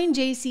to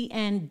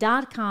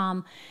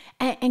joinjcn.com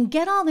and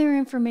get all their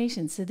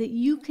information so that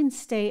you can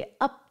stay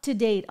up to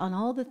date on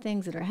all the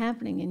things that are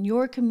happening in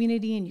your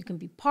community, and you can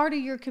be part of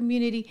your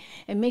community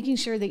and making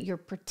sure that you're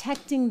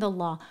protecting the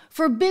law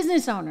for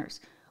business owners.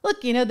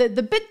 Look, you know,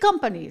 the big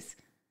companies,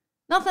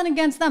 nothing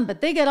against them,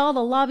 but they get all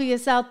the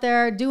lobbyists out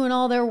there doing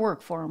all their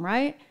work for them,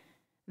 right?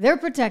 They're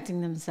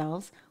protecting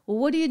themselves. Well,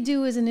 what do you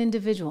do as an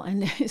individual?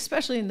 And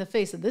especially in the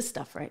face of this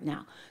stuff right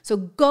now. So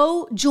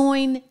go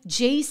join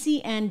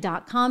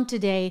jcn.com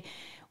today.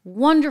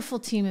 Wonderful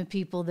team of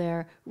people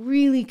there,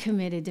 really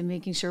committed to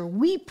making sure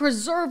we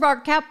preserve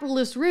our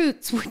capitalist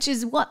roots, which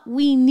is what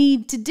we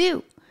need to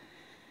do.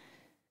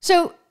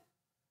 So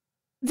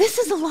this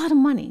is a lot of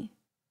money.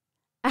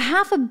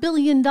 $500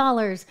 million.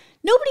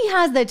 Nobody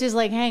has that just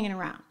like hanging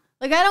around.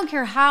 Like, I don't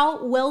care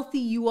how wealthy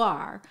you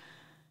are.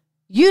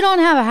 You don't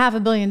have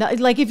 $500 million.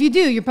 Like, if you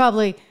do, you're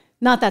probably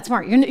not that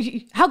smart.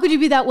 How could you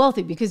be that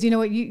wealthy? Because you know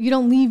what? You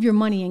don't leave your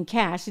money in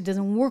cash. It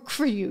doesn't work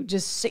for you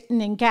just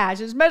sitting in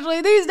cash,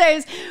 especially these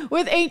days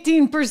with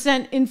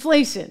 18%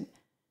 inflation.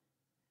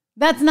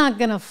 That's not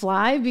going to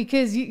fly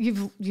because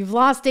you've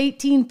lost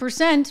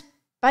 18%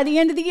 by the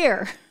end of the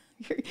year.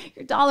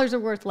 Your dollars are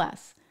worth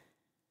less.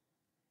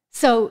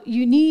 So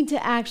you need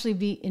to actually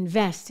be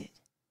invested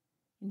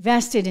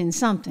in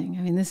something.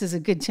 I mean, this is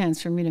a good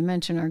chance for me to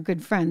mention our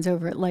good friends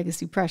over at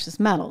Legacy Precious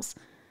Metals.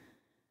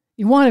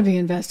 You want to be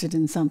invested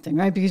in something,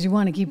 right? Because you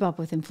want to keep up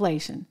with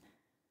inflation.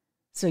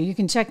 So you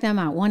can check them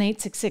out,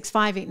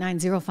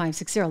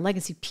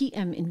 1-866-589-0560,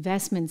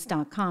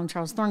 legacypminvestments.com.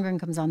 Charles Thorngren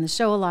comes on the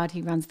show a lot.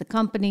 He runs the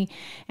company,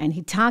 and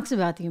he talks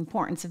about the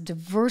importance of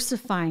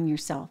diversifying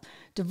yourself.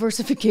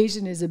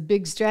 Diversification is a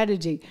big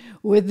strategy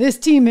with this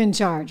team in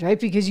charge, right?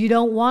 Because you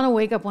don't want to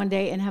wake up one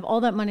day and have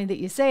all that money that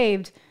you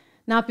saved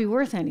not be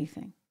worth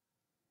anything.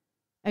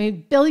 I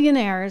mean,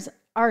 billionaires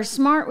are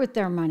smart with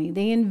their money.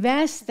 They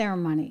invest their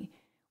money.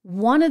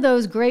 One of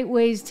those great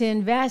ways to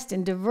invest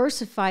and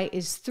diversify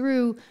is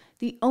through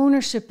the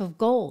ownership of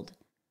gold.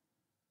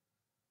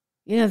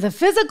 You know, the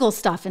physical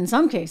stuff in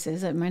some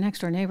cases. My next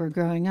door neighbor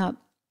growing up,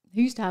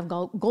 he used to have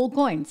gold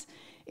coins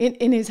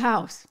in his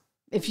house,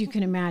 if you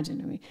can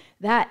imagine. I mean,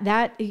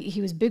 that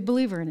he was a big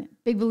believer in it.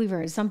 Big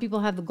believer. Some people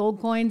have the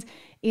gold coins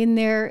in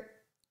their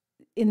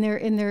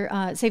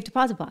safe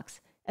deposit box.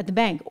 at the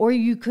bank, or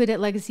you could at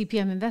Legacy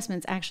PM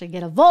Investments actually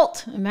get a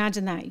vault.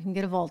 Imagine that. You can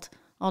get a vault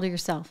all to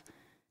yourself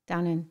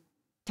down in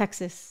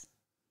Texas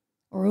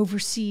or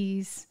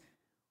overseas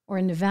or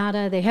in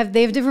Nevada. They have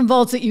different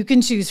vaults that you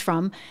can choose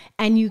from,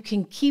 and you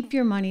can keep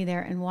your money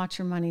there and watch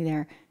your money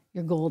there.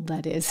 Your gold,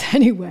 that is.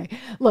 Anyway,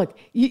 look,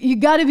 you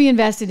got to be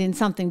invested in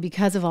something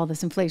because of all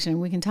this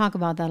inflation. We can talk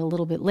about that a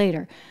little bit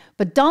later.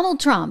 But Donald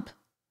Trump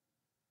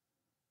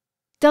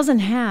doesn't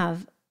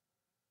have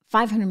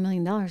 $500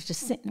 million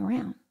just sitting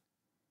around.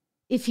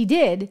 If he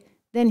did,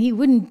 then he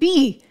wouldn't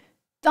be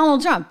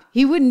Donald Trump.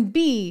 He wouldn't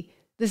be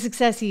the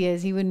success he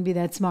is. He wouldn't be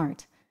that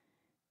smart.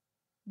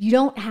 You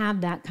don't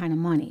have that kind of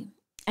money.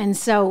 And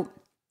so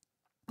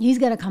he's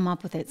got to come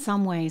up with it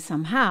some way,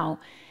 somehow.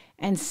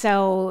 And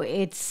so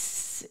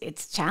it's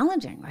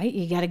challenging, right?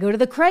 You got to go to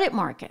the credit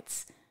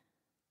markets,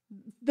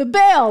 the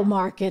bail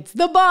markets,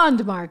 the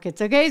bond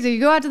markets, okay? So you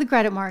go out to the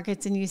credit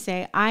markets and you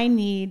say, I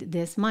need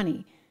this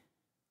money.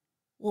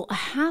 Well,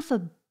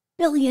 $500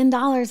 million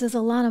is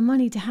a lot of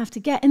money to have to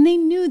get. And they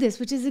knew this,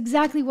 which is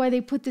exactly why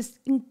they put this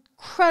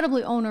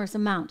incredibly onerous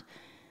amount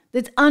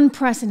that's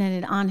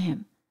unprecedented on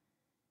him.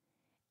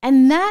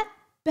 And that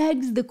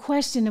begs the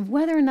question of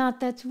whether or not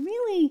that's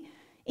really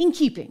in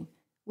keeping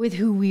with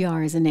who we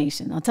are as a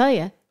nation. I'll tell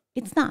you,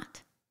 it's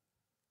not.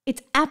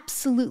 It's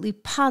absolutely,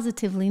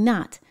 positively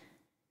not.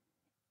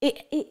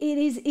 It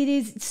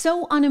is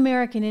so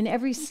un-American in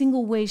every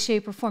single way,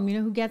 shape, or form. You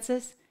know who gets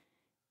this?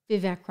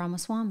 Vivek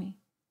Ramaswamy.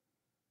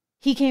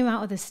 He came out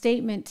with a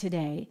statement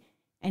today,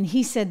 and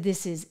he said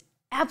this is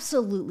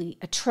absolutely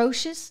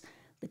atrocious.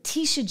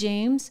 Letitia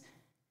James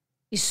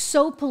is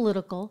so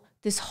political.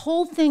 This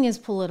whole thing is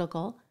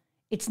political.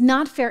 It's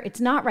not fair. It's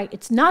not right.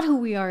 It's not who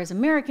we are as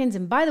Americans.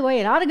 And by the way,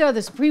 it ought to go to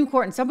the Supreme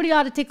Court, and somebody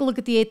ought to take a look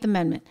at the 8th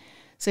Amendment.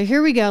 So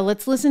here we go.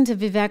 Let's listen to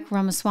Vivek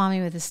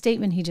Ramaswamy with a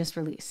statement he just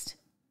released.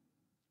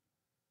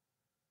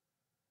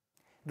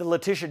 The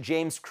Letitia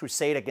James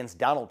crusade against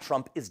Donald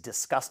Trump is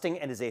disgusting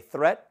and is a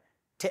threat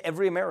to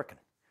every American.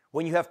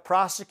 When you have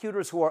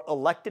prosecutors who are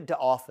elected to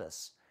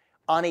office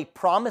on a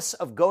promise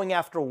of going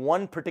after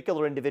one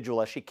particular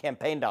individual as she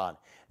campaigned on,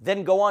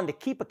 then go on to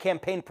keep a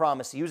campaign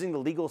promise using the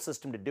legal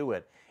system to do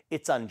it,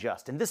 it's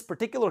unjust. And this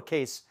particular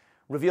case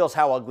reveals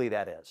how ugly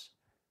that is.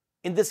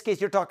 In this case,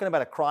 you're talking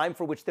about a crime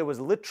for which there was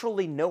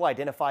literally no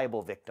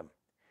identifiable victim.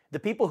 The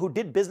people who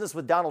did business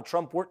with Donald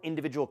Trump weren't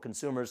individual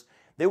consumers.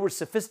 They were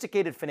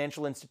sophisticated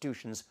financial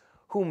institutions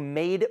who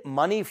made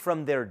money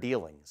from their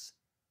dealings.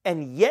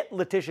 And yet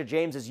Letitia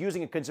James is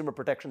using a consumer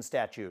protection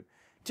statute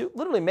to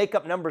literally make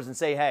up numbers and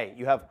say, hey,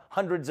 you have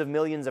hundreds of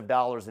millions of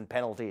dollars in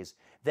penalties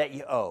that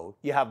you owe.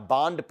 You have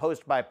bond to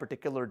post by a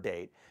particular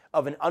date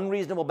of an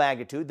unreasonable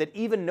magnitude that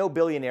even no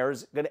billionaire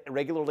is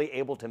regularly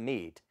able to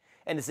meet.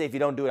 And to say, if you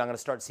don't do it, I'm going to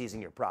start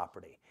seizing your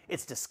property.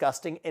 It's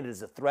disgusting, and it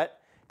is a threat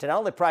to not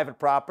only private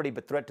property,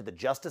 but threat to the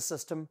justice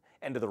system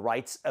and to the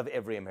rights of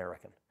every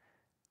American.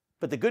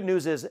 But the good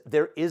news is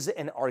there is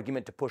an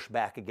argument to push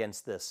back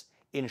against this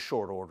in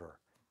short order.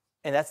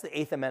 And that's the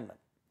 8th Amendment.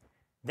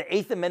 The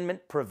 8th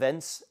Amendment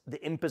prevents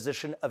the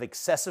imposition of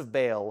excessive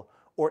bail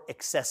or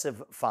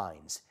excessive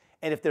fines.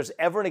 And if there's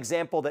ever an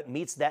example that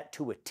meets that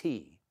to a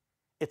T,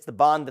 it's the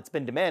bond that's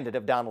been demanded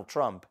of Donald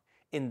Trump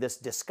in this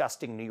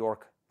disgusting New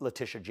York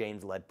Letitia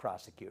James-led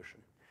prosecution.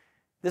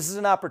 This is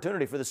an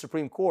opportunity for the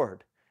Supreme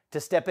Court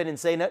to step in and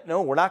say,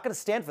 no, we're not going to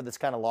stand for this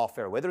kind of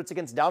lawfare. Whether it's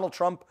against Donald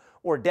Trump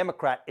or a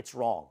Democrat, it's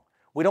wrong.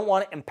 We don't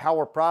want to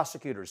empower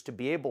prosecutors to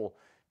be able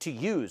to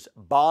use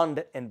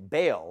bond and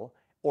bail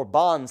or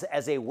bonds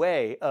as a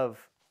way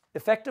of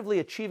effectively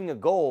achieving a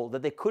goal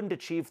that they couldn't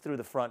achieve through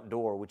the front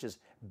door, which is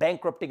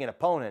bankrupting an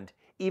opponent,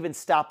 even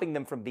stopping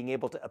them from being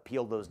able to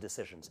appeal those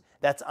decisions.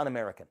 That's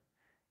un-American.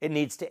 It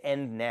needs to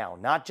end now,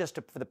 not just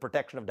for the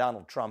protection of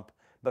Donald Trump,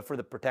 but for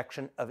the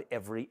protection of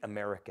every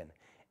American.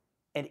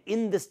 And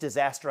in this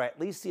disaster, I at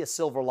least see a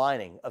silver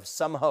lining of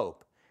some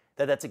hope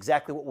that that's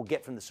exactly what we'll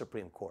get from the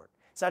Supreme Court.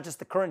 It's not just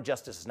the current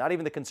justices, not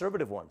even the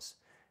conservative ones,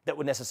 that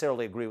would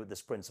necessarily agree with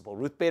this principle.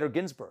 Ruth Bader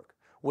Ginsburg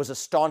was a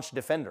staunch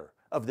defender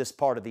of this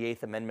part of the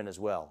 8th Amendment as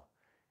well.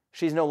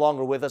 She's no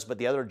longer with us, but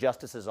the other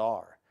justices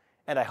are.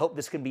 And I hope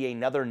this can be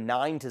another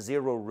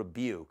 9-0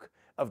 rebuke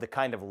of the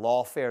kind of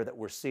lawfare that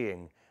we're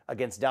seeing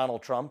against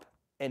Donald Trump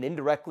and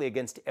indirectly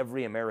against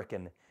every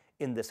American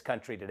in this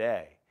country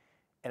today.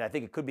 And I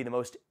think it could be the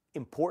most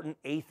important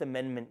 8th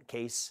Amendment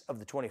case of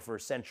the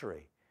 21st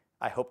century.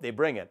 I hope they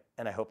bring it,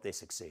 and I hope they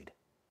succeed.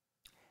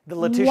 The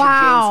Letitia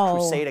James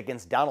crusade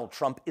against Donald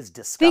Trump is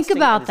disgusting. Think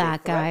about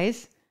that,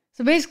 guys.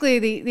 So basically,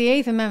 the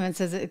 8th Amendment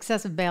says that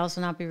excessive bail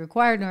shall not be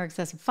required, nor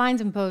excessive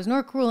fines imposed,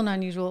 nor cruel and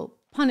unusual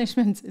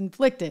punishments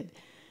inflicted.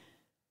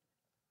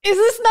 Is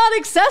this not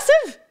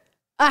excessive?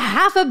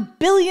 $500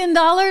 million?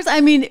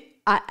 I mean,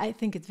 I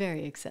think it's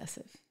very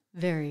excessive.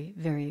 Very,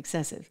 very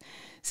excessive.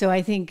 So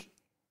I think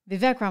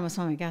Vivek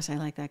Ramaswamy, gosh, I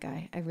like that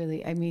guy.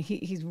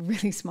 He's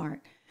really smart.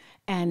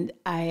 And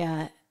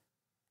I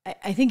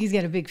think he's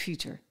got a big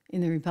future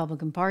in the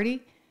Republican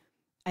Party.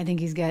 I think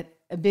he's got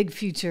a big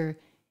future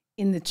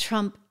in the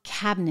Trump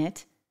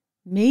cabinet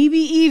maybe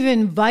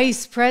even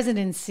vice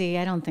presidency.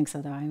 I don't think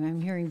so, though.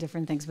 I'm hearing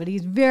different things, but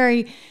he's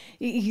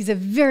a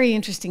very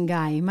interesting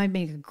guy. He might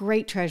make a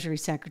great Treasury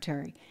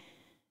Secretary.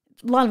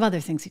 A lot of other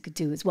things he could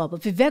do as well.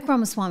 But Vivek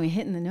Ramaswamy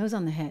hitting the nose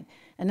on the head.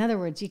 In other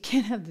words, you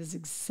can't have this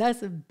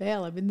excessive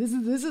bail. I mean, this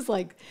is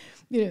like,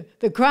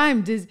 the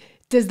crime.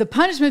 Does the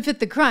punishment fit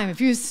the crime? If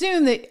you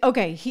assume that,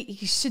 okay,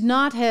 he should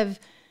not have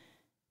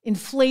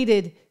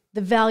inflated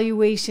the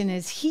valuation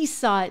as he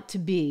saw it to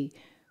be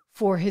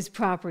for his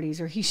properties,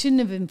 or he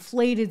shouldn't have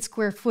inflated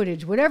square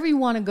footage, whatever you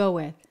want to go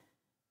with.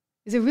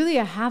 Is it really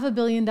 $500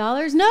 million?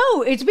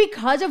 No, it's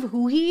because of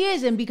who he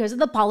is and because of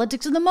the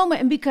politics of the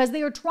moment and because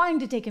they are trying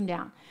to take him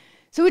down.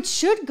 So it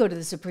should go to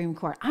the Supreme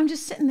Court. I'm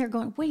just sitting there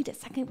going, wait a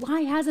second,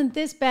 why hasn't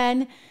this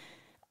been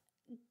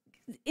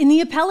in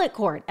the appellate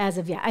court as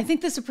of yet? I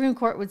think the Supreme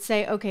Court would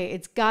say, okay,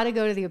 it's got to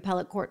go to the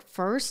appellate court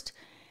first,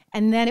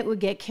 and then it would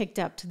get kicked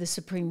up to the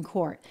Supreme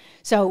Court.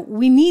 So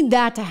we need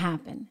that to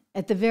happen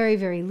at the very,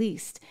 very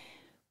least.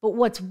 But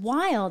what's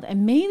wild,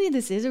 and maybe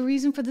this is a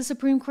reason for the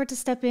Supreme Court to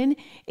step in,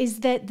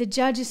 is that the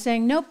judge is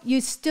saying, nope,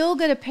 you still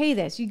got to pay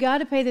this. You got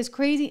to pay this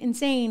crazy,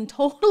 insane,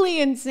 totally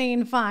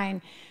insane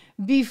fine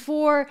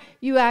before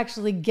you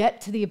actually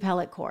get to the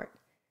appellate court.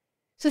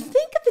 So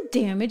think of the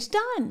damage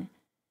done.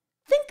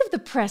 Think of the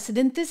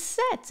precedent this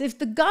sets. If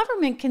the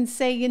government can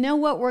say, you know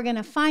what, we're going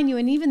to fine you,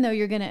 and even though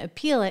you're going to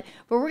appeal it,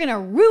 but we're going to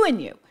ruin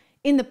you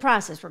in the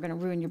process. We're going to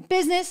ruin your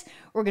business.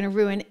 We're going to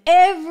ruin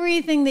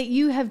everything that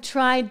you have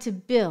tried to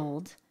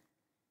build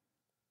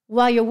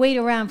while you wait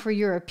around for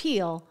your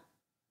appeal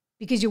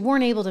because you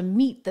weren't able to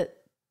meet the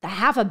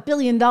 $500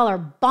 million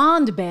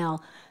bond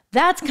bail.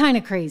 That's kind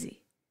of crazy.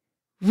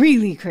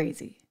 Really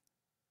crazy,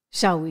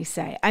 shall we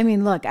say. I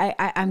mean, look,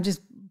 I'm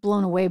just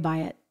blown away by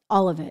it,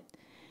 all of it.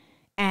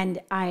 And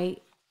I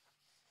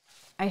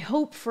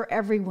hope for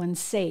everyone's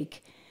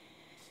sake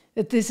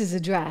that this is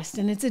addressed,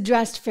 and it's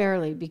addressed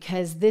fairly,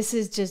 because this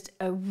is just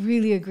a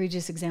really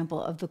egregious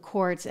example of the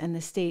courts and the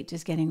state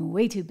just getting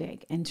way too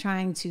big and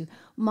trying to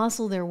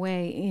muscle their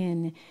way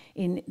in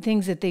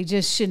things that they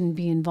just shouldn't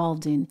be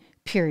involved in,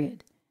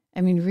 period. I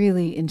mean,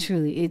 really and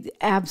truly, it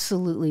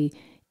absolutely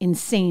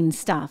insane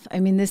stuff. I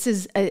mean, this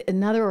is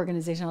another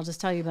organization I'll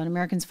just tell you about,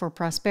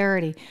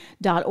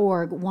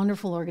 AmericansForProsperity.org,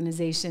 wonderful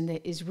organization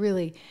that is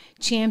really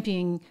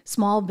championing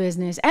small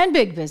business and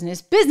big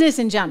business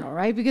in general,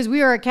 right? Because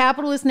we are a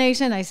capitalist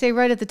nation. I say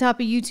right at the top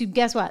of YouTube,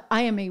 guess what?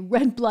 I am a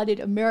red-blooded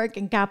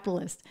American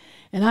capitalist,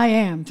 and I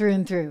am through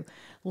and through.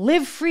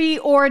 Live free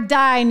or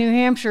die, New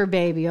Hampshire,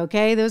 baby,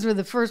 okay? Those were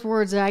the first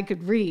words that I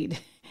could read.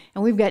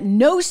 And we've got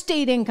no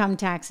state income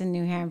tax in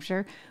New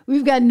Hampshire.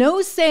 We've got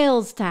no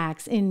sales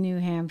tax in New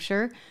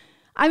Hampshire.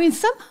 I mean,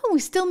 somehow we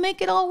still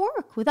make it all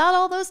work without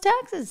all those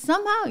taxes.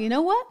 Somehow, you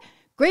know what?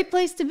 Great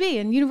place to be.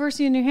 And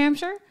University of New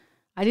Hampshire,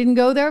 I didn't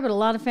go there, but a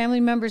lot of family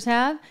members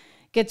have,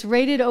 gets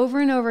rated over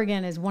and over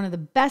again as one of the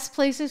best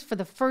places for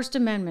the First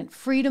Amendment,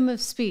 freedom of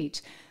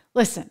speech.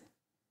 Listen,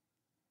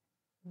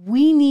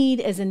 we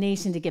need as a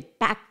nation to get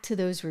back to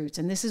those roots.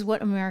 And this is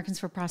what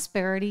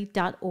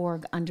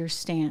AmericansForProsperity.org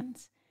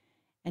understands.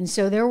 And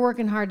so they're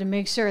working hard to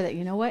make sure that,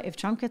 you know what, if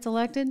Trump gets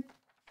elected,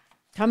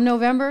 come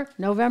November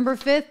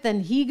 5th,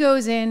 then he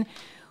goes in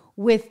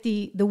with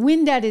the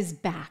wind at his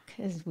back,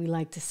 as we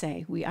like to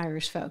say, we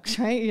Irish folks,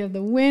 right? You have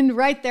the wind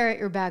right there at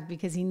your back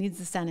because he needs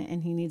the Senate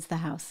and he needs the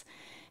House.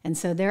 And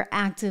so they're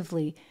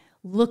actively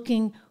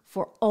looking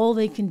for all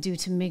they can do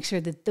to make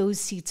sure that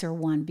those seats are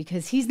won,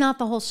 because he's not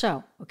the whole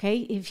show, okay?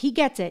 If he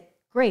gets it,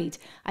 great.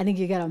 I think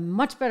you got a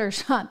much better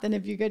shot than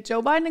if you get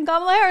Joe Biden and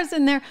Kamala Harris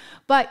in there,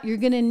 but you're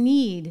going to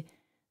need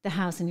the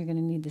House and you're going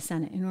to need the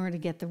Senate in order to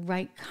get the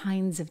right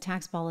kinds of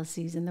tax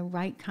policies and the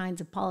right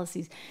kinds of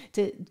policies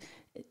to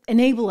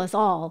enable us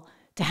all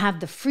to have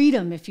the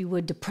freedom, if you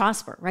would, to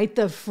prosper, right?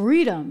 The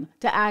freedom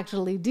to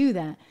actually do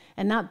that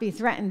and not be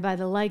threatened by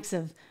the likes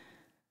of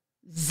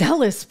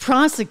zealous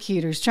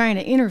prosecutors trying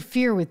to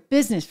interfere with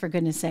business, for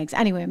goodness sakes.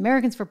 Anyway,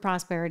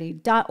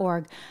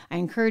 AmericansForProsperity.org. I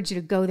encourage you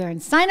to go there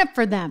and sign up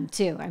for them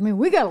too. I mean,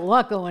 we got a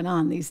lot going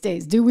on these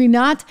days, do we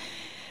not?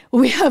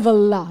 We have a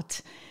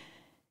lot.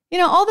 You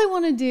know, all they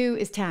want to do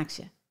is tax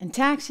you and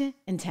tax you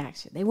and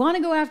tax you. They want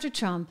to go after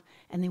Trump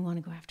and they want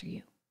to go after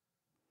you.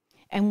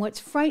 And what's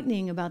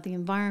frightening about the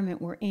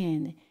environment we're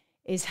in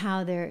is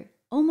how they're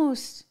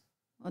almost,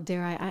 well,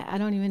 I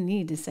don't even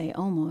need to say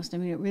almost. I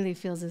mean, it really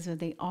feels as though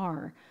they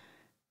are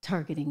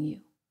targeting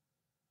you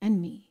and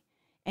me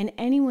and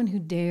anyone who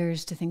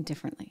dares to think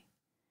differently.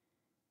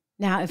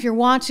 Now, if you're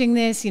watching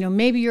this, you know,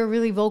 maybe you're a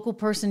really vocal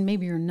person,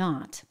 maybe you're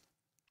not.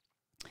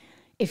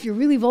 If you're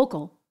really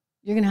vocal,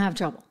 you're going to have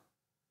trouble.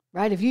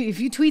 Right? If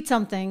you tweet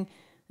something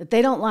that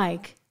they don't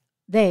like,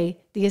 the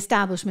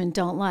establishment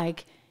don't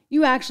like,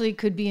 you actually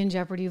could be in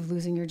jeopardy of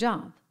losing your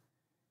job.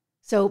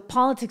 So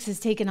politics has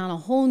taken on a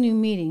whole new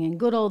meaning, and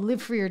good old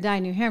live free or die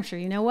New Hampshire.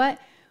 You know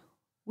what?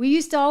 We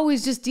used to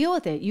always just deal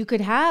with it. You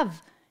could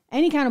have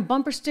any kind of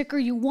bumper sticker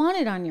you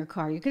wanted on your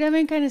car. You could have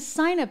any kind of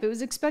sign up. It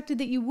was expected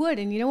that you would.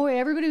 And you know what?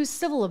 Everybody was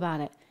civil about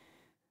it.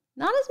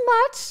 Not as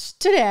much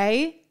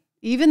today,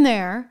 even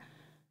there.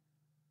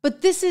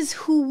 But this is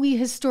who we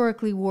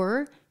historically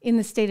were in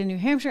the state of New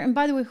Hampshire. And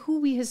by the way, who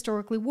we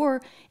historically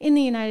were in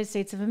the United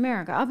States of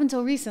America up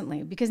until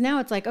recently, because now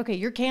it's like, okay,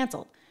 you're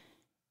canceled.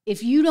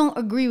 If you don't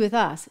agree with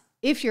us,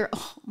 if you're,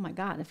 oh my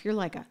God, if you're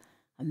like a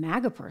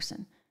MAGA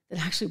person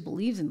that actually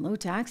believes in low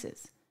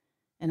taxes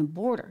and a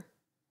border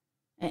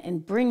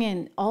and bring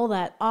in all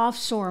that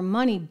offshore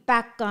money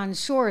back on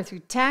shore through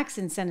tax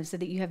incentives so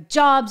that you have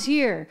jobs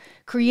here,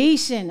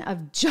 creation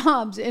of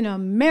jobs in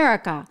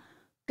America,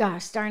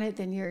 gosh darn it,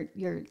 then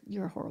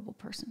you're a horrible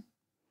person.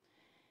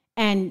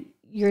 And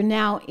you're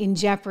now in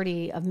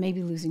jeopardy of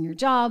maybe losing your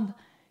job.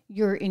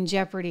 You're in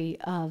jeopardy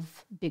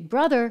of Big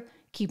Brother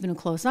keeping a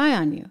close eye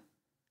on you.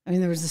 I mean,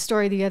 there was a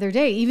story the other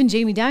day, even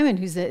Jamie Dimon,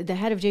 who's the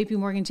head of JP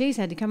Morgan Chase,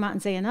 had to come out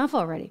and say enough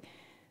already.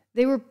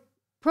 They were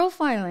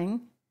profiling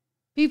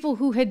people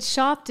who had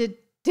shopped at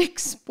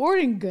Dick's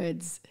Sporting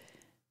Goods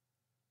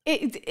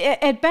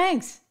at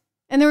banks.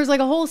 And there was like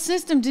a whole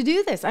system to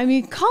do this. I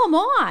mean, come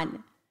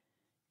on.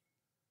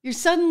 You're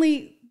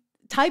suddenly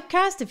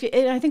typecast.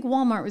 And I think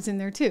Walmart was in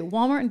there too.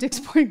 Walmart and Dick's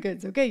Sporting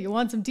Goods. Okay, you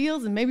want some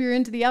deals and maybe you're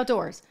into the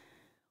outdoors.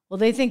 Well,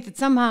 they think that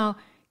somehow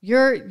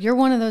you're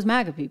one of those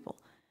MAGA people.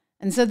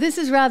 And so this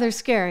is rather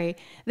scary.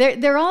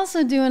 They're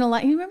also doing a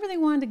lot. You remember they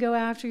wanted to go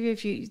after you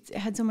if you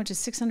had so much as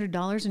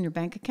 $600 in your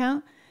bank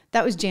account?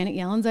 That was Janet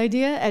Yellen's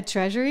idea at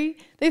Treasury.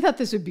 They thought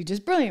this would be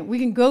just brilliant. We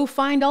can go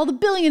find all the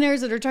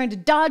billionaires that are trying to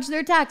dodge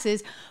their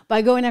taxes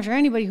by going after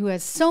anybody who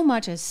has so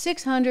much as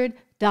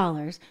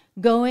 $600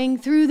 going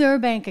through their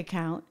bank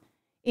account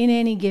in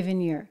any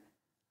given year.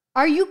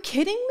 Are you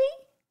kidding me?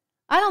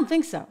 I don't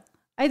think so.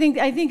 I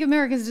think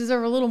Americans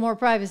deserve a little more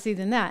privacy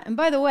than that. And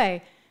by the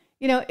way,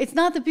 you know, it's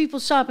not the people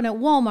shopping at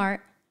Walmart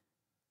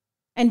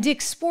and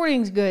Dick's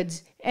Sporting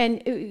Goods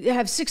and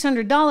have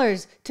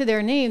 $600 to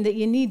their name that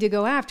you need to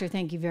go after.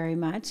 Thank you very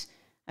much.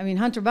 I mean,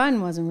 Hunter Biden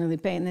wasn't really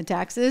paying the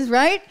taxes,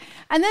 right?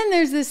 And then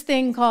there's this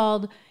thing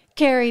called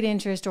carried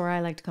interest, or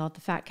I like to call it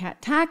the fat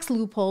cat tax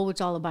loophole,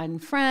 which all the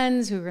Biden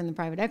friends who are in the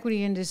private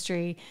equity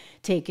industry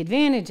take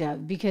advantage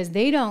of because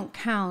they don't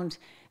count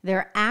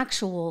their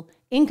actual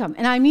income.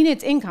 And I mean,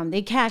 it's income.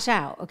 They cash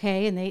out,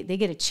 okay? And they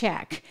get a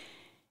check.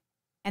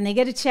 And they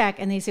get a check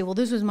and they say, well,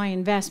 this was my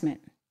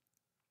investment.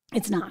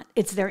 It's not.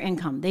 It's their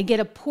income. They get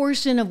a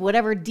portion of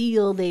whatever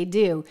deal they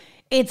do.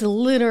 It's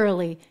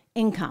literally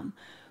income.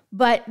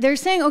 But they're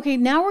saying, okay,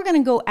 now we're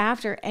going to go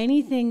after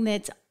anything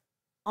that's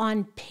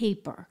on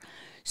paper.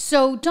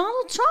 So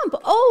Donald Trump,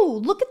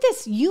 oh, look at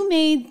this. You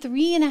made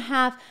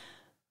 $3.5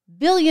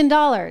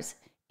 billion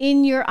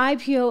in your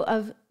IPO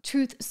of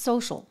Truth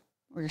Social,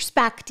 or your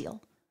SPAC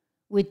deal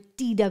with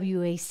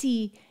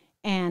DWAC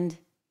and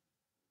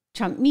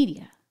Trump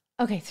Media.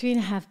 Okay,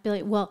 $3.5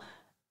 billion. Well,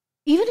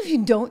 even if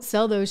you don't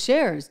sell those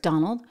shares,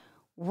 Donald,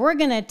 we're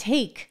going to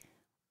take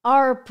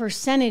our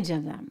percentage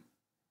of them.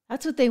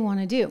 That's what they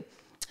want to do.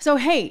 So,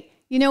 hey,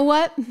 you know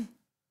what?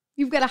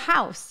 You've got a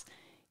house.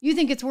 You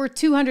think it's worth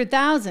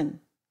 $200,000.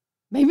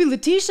 Maybe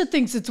Letitia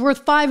thinks it's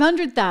worth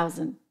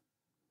 $500,000.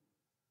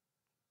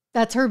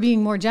 That's her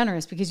being more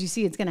generous because you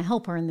see it's going to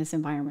help her in this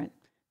environment.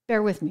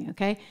 Bear with me,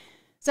 okay?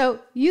 So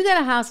you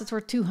got a house that's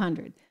worth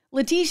 $200,000.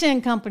 Letitia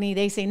and company,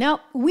 they say, no,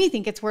 we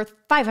think it's worth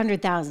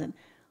 $500,000.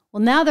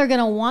 Well, now they're going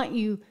to want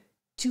you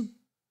to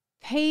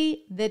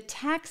pay the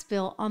tax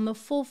bill on the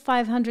full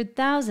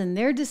 $500,000.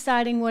 They're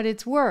deciding what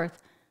it's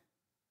worth,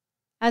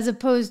 as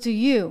opposed to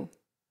you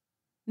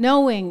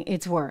knowing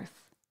it's worth.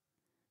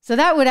 So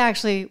that would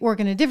actually work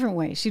in a different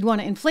way. She'd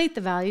want to inflate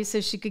the value so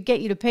she could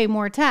get you to pay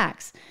more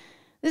tax.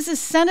 This is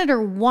Senator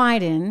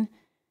Wyden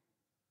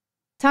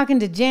talking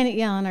to Janet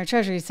Yellen, our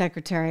Treasury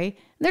Secretary.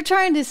 They're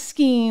trying to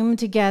scheme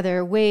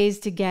together ways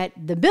to get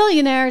the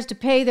billionaires to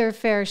pay their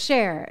fair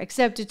share,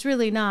 except it's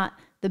really not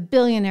the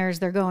billionaires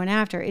they're going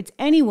after. It's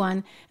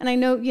anyone, and I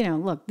know, you know,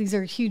 look, these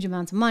are huge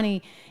amounts of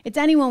money. It's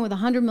anyone with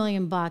 $100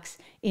 million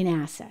in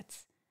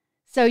assets.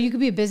 So you could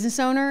be a business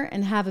owner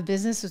and have a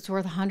business that's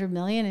worth $100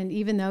 million, and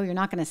even though you're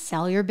not going to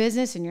sell your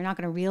business and you're not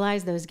going to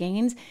realize those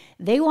gains,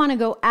 they want to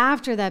go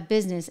after that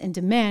business and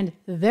demand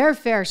their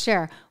fair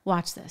share.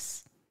 Watch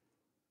this.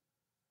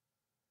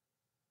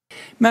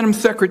 Madam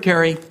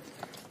Secretary,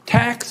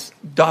 tax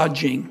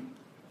dodging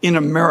in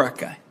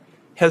America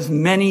has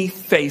many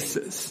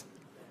faces,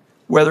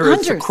 whether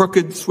it's a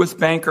crooked Swiss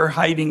banker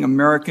hiding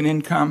American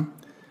income,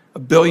 a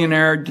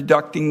billionaire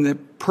deducting the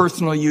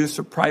personal use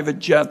of private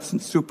jets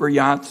and super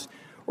yachts,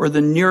 or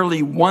the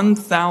nearly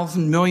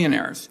 1,000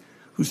 millionaires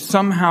who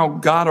somehow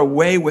got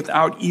away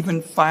without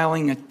even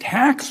filing a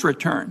tax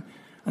return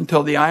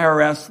until the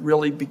IRS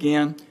really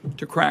began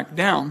to crack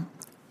down.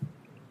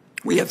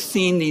 We have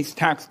seen these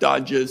tax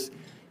dodges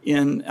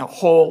in a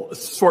whole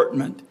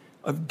assortment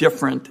of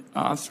different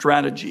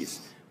strategies.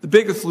 The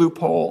biggest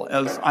loophole,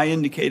 as I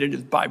indicated,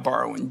 is buy,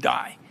 borrow, and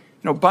die.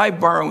 You know, buy,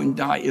 borrow, and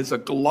die is a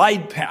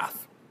glide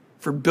path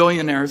for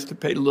billionaires to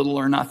pay little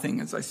or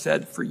nothing, as I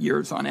said, for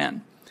years on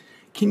end.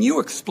 Can you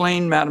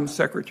explain, Madam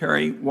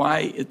Secretary,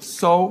 why it's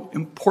so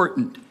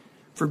important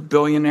for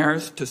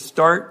billionaires to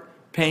start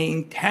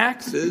paying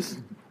taxes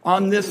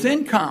on this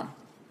income?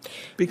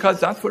 Because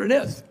that's what it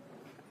is.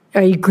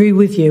 I agree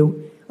with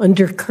you.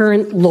 Under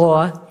current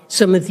law,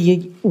 some of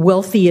the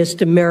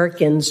wealthiest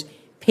Americans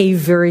pay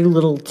very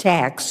little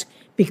tax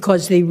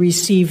because they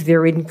receive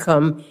their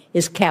income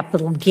as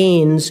capital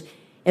gains,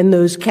 and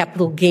those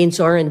capital gains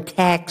aren't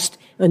taxed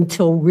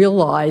until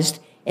realized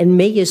and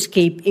may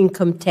escape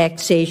income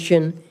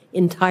taxation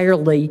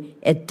entirely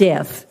at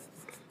death.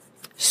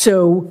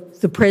 So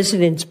the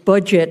president's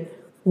budget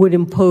would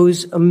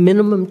impose a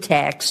minimum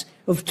tax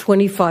of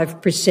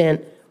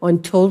 25%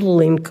 on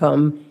total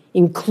income,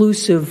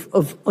 inclusive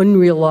of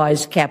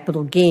unrealized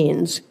capital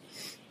gains.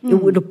 It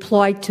would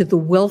apply to the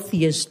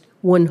wealthiest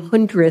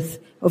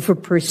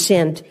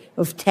 0.01%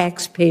 of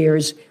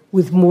taxpayers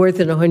with more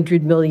than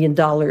 $100 million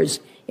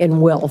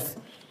in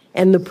wealth.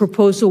 And the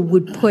proposal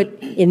would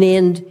put an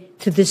end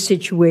to the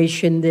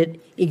situation that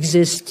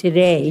exists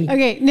today.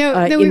 Okay,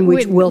 in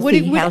which wealthy what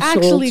it would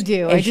households, actually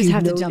do, I just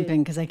have to noted, jump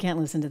in because I can't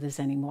listen to this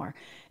anymore.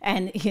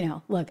 And,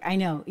 look, I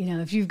know,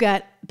 if you've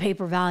got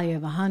paper value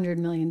of $100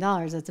 million,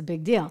 that's a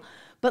big deal.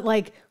 But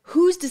like,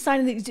 who's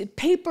deciding that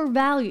paper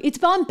value?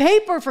 It's on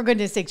paper, for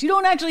goodness sakes. You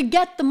don't actually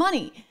get the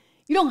money.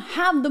 You don't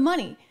have the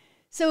money.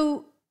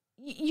 So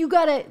you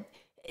got an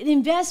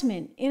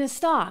investment in a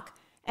stock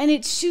and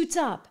it shoots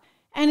up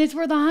and it's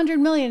worth $100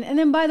 million. And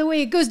then, by the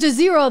way, it goes to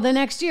zero the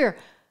next year.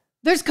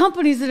 There's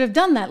companies that have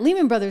done that.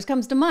 Lehman Brothers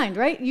comes to mind,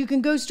 right? You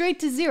can go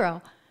straight to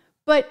zero.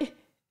 But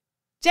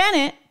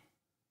Janet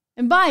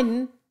and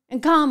Biden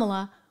and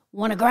Kamala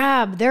want to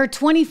grab their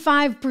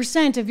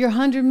 25% of your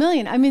 $100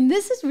 million. I mean,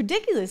 this is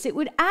ridiculous. It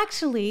would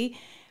actually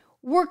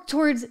work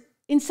towards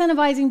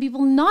incentivizing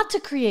people not to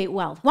create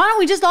wealth. Why don't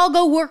we just all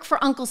go work for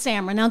Uncle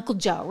Sam and Uncle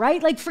Joe,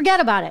 right? Like, forget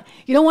about it.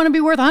 You don't want to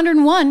be worth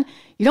 101.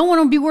 You don't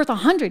want to be worth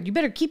 100. You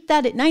better keep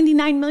that at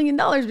 $99 million,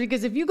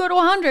 because if you go to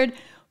 100,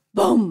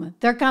 boom,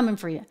 they're coming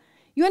for you.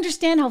 You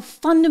understand how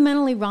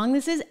fundamentally wrong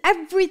this is?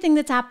 Everything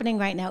that's happening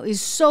right now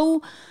is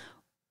so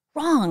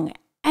wrong.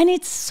 And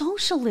it's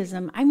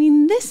socialism. I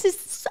mean,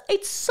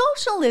 it's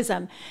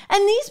socialism.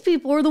 And these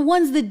people are the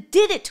ones that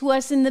did it to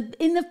us in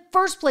the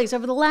first place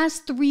over the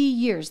last 3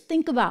 years.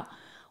 Think about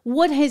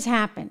what has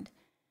happened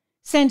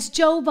since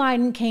Joe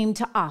Biden came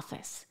to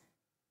office.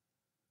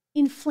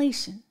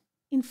 Inflation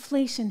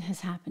has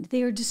happened.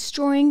 They are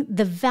destroying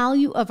the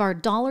value of our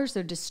dollars.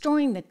 They're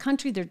destroying the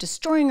country. They're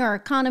destroying our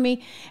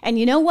economy. And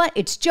you know what?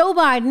 It's Joe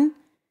Biden.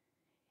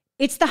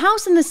 It's the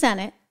House and the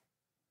Senate.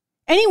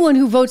 Anyone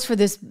who votes for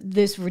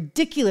this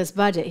ridiculous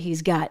budget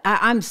he's got,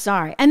 I'm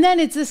sorry. And then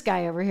it's this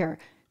guy over here,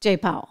 Jay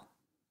Powell.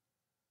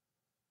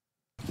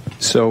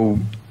 So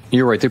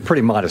you're right. They're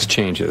pretty modest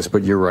changes,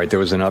 but you're right. There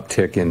was an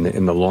uptick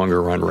in the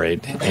longer run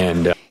rate.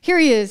 And here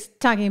he is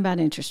talking about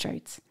interest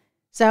rates.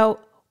 So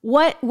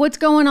what's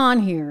going on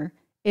here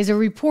is a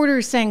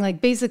reporter saying,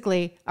 like,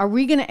 basically, are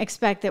we going to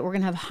expect that we're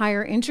going to have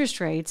higher interest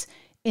rates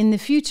in the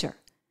future?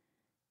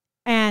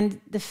 And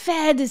the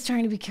Fed is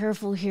trying to be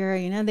careful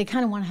here. They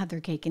kind of want to have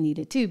their cake and eat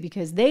it too,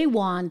 because they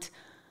want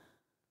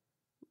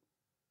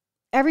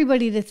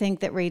everybody to think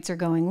that rates are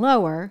going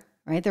lower,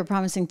 right? They're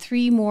promising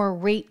 3 more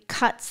rate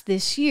cuts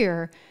this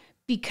year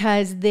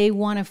because they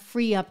want to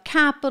free up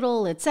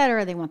capital, et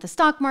cetera. They want the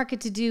stock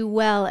market to do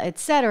well, et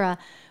cetera.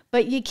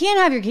 But you can't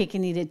have your cake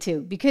and eat it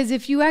too, because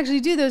if you actually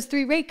do those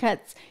 3 rate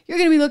cuts, you're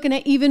going to be looking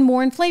at even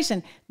more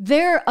inflation.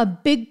 They're a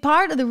big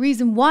part of the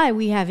reason why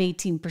we have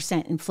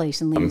 18%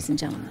 inflation, ladies and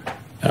gentlemen.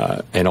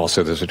 And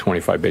also there's a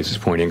 25 basis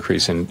point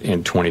increase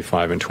in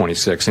 25 and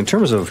 26. In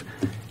terms of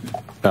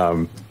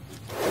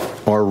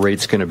are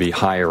rates going to be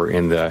higher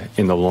in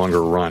the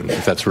longer run,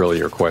 if that's really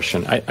your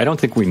question, I don't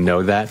think we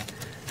know that.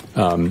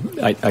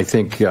 I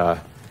think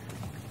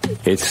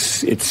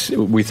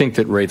we think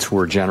that rates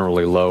were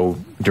generally low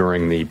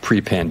during the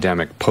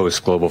pre-pandemic,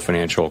 post-global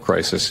financial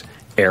crisis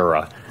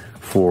era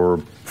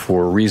for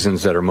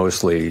reasons that are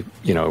mostly,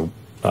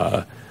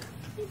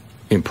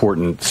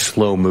 important,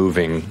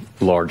 slow-moving,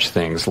 large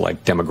things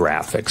like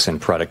demographics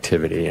and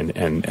productivity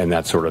and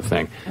that sort of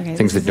thing, okay,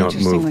 things that don't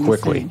move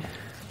quickly.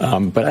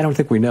 But I don't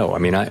think we know. I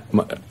mean,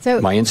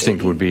 my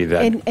instinct would be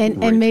that,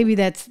 and maybe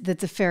that's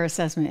a fair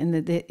assessment,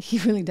 and that he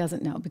really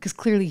doesn't know, because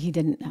clearly he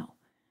didn't know.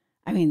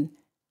 I mean,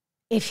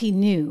 if he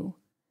knew,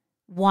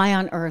 why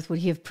on earth would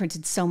he have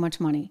printed so much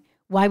money?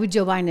 Why would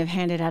Joe Biden have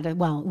handed out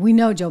we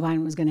know Joe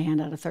Biden was going to hand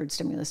out a 3rd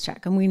stimulus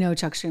check, and we know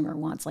Chuck Schumer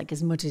wants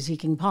as much as he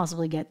can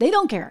possibly get. They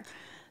don't care.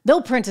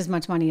 They'll print as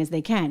much money as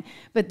they can.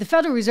 But the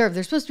Federal Reserve,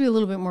 they're supposed to be a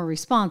little bit more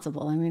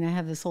responsible. I mean, I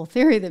have this whole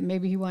theory that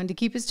maybe he wanted to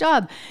keep his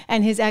job.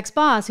 And his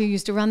ex-boss, who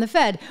used to run the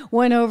Fed,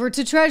 went over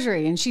to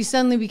Treasury. And she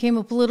suddenly became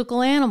a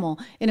political animal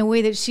in a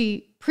way that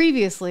she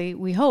previously,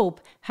 we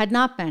hope, had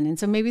not been. And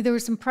so maybe there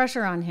was some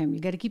pressure on him. You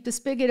got to keep the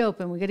spigot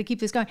open. We got to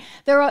keep this going.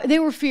 They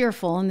were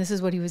fearful, and this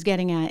is what he was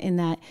getting at in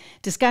that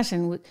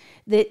discussion,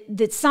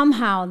 that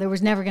somehow there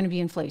was never going to be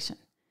inflation.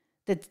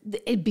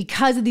 That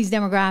because of these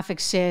demographic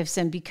shifts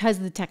and because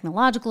of the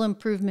technological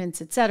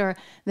improvements, et cetera,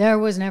 there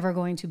was never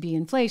going to be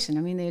inflation.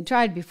 I mean, they had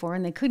tried before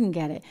and they couldn't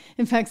get it.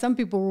 In fact, some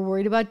people were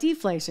worried about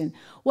deflation.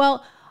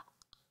 Well,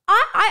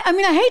 I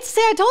mean, I hate to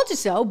say I told you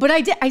so, but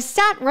I did. I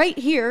sat right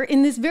here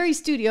in this very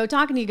studio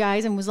talking to you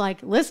guys and was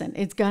like, listen,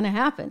 it's going to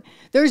happen.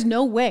 There's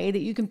no way that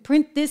you can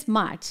print this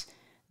much,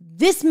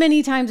 this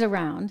many times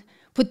around,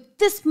 put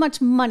this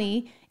much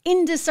money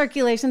into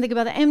circulation. Think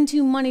about the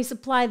M2 money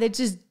supply that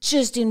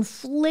just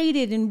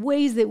inflated in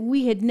ways that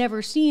we had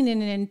never seen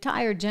in an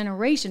entire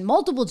generation,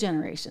 multiple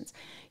generations.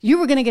 You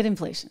were going to get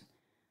inflation.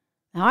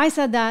 Now, I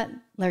said that.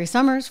 Larry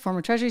Summers,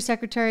 former Treasury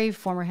Secretary,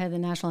 former head of the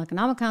National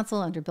Economic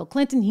Council under Bill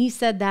Clinton, he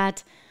said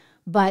that.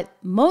 But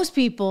most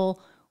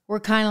people were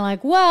kind of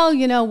like, well,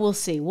 we'll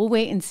see. We'll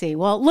wait and see.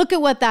 Well, look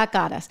at what that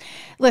got us.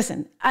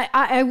 Listen,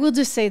 I will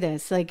just say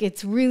this. Like,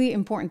 it's really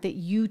important that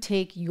you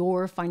take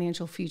your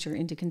financial future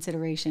into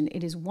consideration.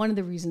 It is one of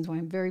the reasons why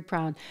I'm very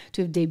proud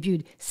to have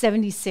debuted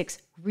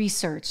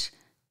 76research.com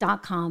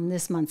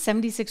this month.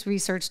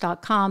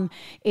 76research.com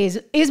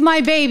is my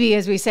baby,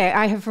 as we say.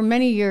 I have for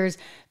many years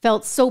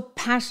felt so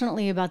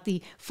passionately about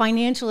the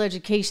financial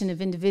education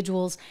of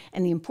individuals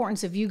and the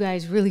importance of you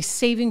guys really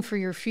saving for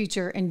your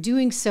future and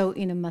doing so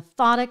in a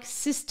methodic,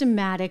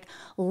 systematic,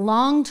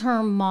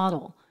 long-term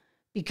model.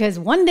 Because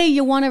one day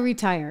you want to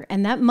retire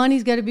and that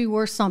money's got to be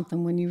worth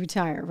something when you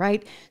retire,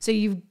 right? So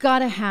you've got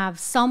to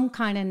have some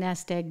kind of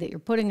nest egg that you're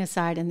putting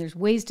aside, and there's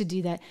ways to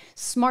do that,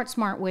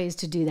 smart ways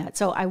to do that.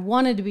 So I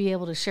wanted to be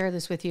able to share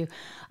this with you.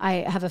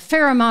 I have a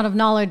fair amount of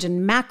knowledge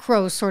and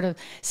macro sort of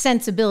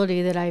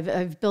sensibility that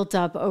I've built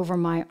up over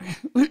my,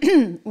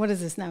 what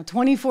is this now,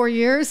 24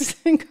 years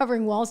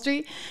covering Wall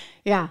Street?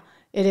 Yeah,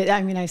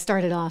 I mean, I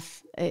started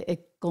off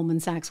at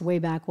Goldman Sachs way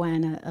back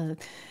when,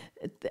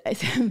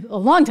 a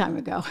long time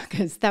ago,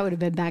 because that would have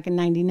been back in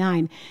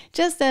 99,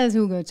 just as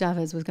Hugo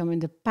Chavez was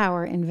coming to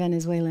power in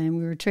Venezuela, and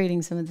we were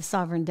trading some of the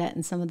sovereign debt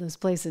in some of those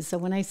places. So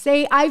when I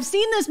say I've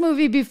seen this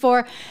movie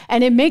before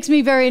and it makes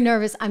me very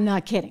nervous, I'm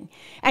not kidding.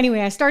 Anyway,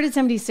 I started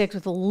 76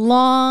 with a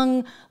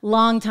long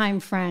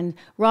time friend,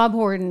 Rob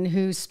Horton,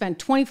 who spent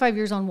 25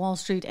 years on Wall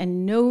Street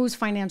and knows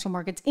financial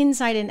markets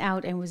inside and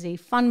out and was a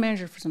fund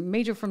manager for some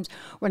major firms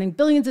running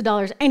billions of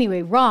dollars.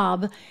 Anyway,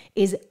 Rob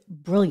is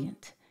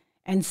brilliant.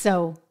 And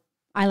so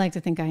I like to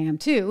think I am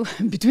too.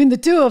 Between the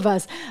two of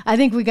us, I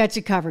think we got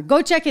you covered.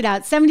 Go check it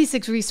out,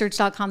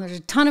 76research.com. There's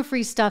a ton of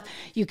free stuff.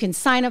 You can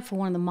sign up for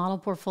one of the model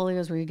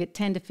portfolios where you get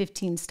 10 to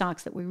 15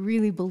 stocks that we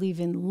really believe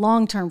in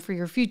long-term for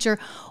your future.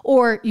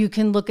 Or you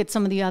can look at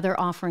some of the other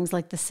offerings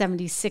like the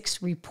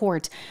 76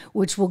 report,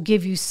 which will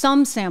give you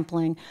some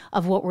sampling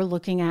of what we're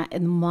looking at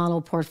in the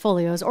model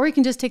portfolios. Or you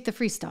can just take the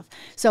free stuff.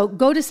 So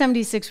go to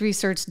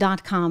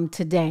 76research.com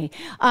today.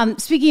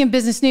 Speaking of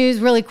business news,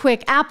 really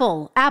quick,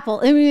 Apple.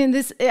 I mean,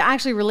 this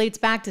actually relates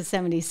back to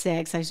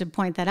 76. I should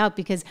point that out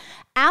because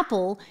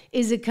Apple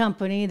is a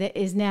company that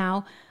is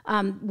now,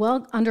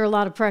 under a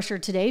lot of pressure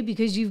today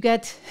because you've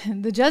got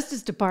the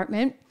Justice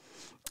Department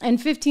and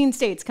 15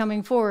 states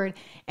coming forward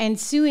and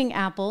suing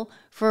Apple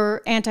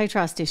for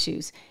antitrust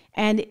issues.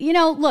 And,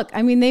 look,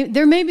 I mean,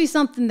 there may be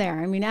something there.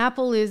 I mean,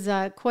 Apple is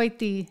quite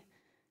the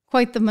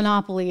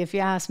monopoly, if you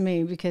ask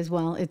me, because,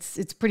 well,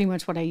 it's pretty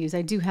much what I use.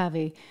 I do have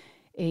a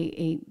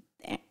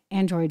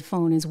Android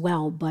phone as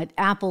well, but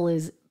Apple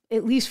is,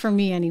 at least for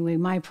me anyway,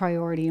 my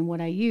priority and what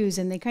I use,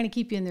 and they kind of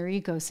keep you in their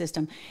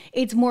ecosystem.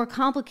 It's more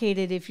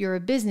complicated if you're a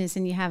business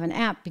and you have an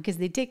app because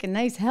they take a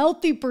nice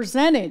healthy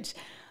percentage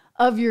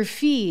of your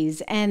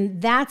fees,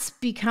 and that's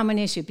became an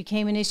issue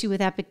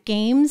with Epic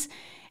Games,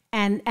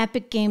 and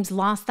Epic Games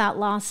lost that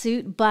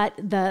lawsuit, but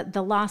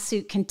the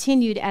lawsuit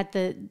continued at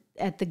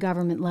the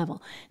government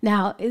level.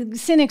 Now,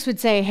 cynics would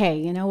say, hey,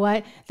 you know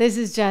what? This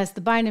is just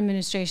the Biden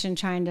administration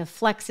trying to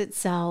flex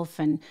itself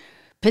and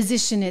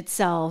position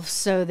itself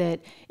so that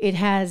it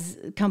has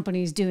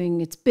companies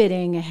doing its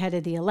bidding ahead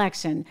of the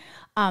election.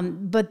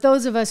 But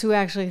those of us who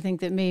actually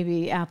think that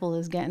maybe Apple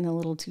is getting a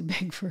little too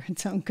big for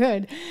its own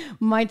good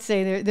might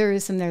say there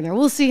is some there.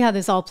 We'll see how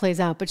this all plays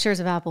out. But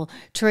shares of Apple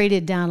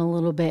traded down a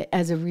little bit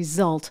as a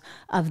result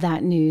of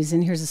that news.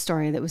 And here's a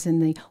story that was in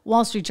the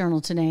Wall Street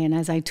Journal today. And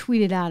as I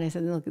tweeted out, I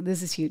said, look,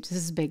 this is huge. This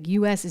is big.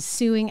 U.S. is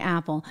suing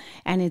Apple,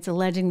 and it's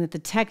alleging that the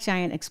tech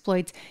giant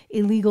exploits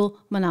illegal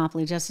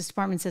monopoly. Justice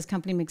Department says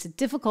company makes it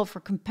difficult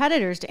for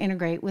competitors to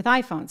integrate with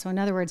iPhone. So in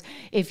other words,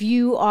 if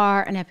you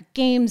are an Epic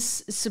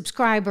Games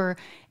subscriber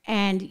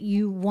and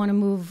you want to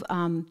move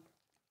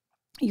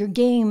your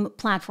game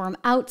platform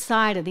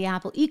outside of the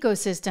Apple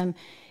ecosystem,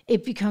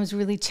 it becomes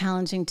really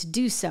challenging to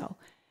do so.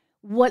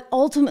 What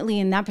ultimately,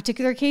 in that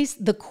particular case,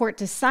 the court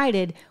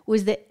decided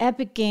was that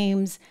Epic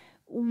Games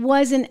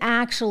wasn't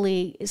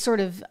actually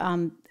sort of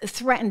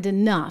threatened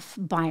enough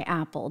by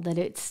Apple, that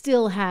it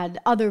still had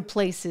other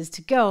places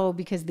to go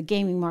because the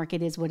gaming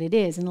market is what it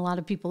is, and a lot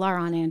of people are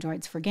on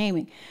Androids for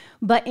gaming.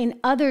 But in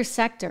other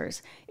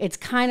sectors, it's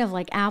kind of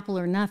like Apple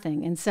or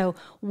nothing. And so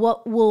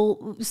what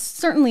will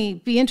certainly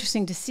be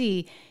interesting to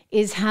see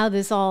is how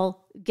this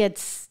all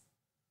gets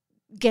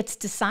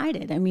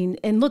decided. I mean,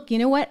 and look, you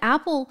know what?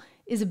 Apple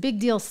is a big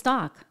deal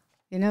stock.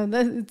 You know,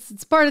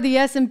 it's part of the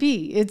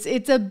S&P.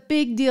 It's a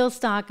big deal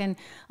stock, and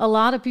a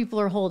lot of people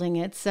are holding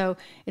it. So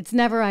it's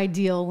never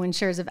ideal when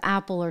shares of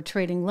Apple are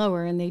trading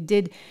lower, and they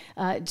did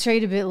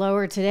trade a bit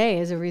lower today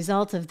as a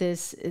result of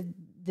this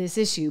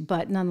issue.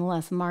 But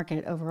nonetheless, the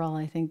market overall,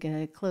 I think,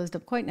 closed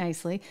up quite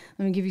nicely.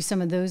 Let me give you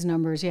some of those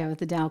numbers. Yeah, with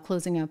the Dow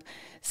closing up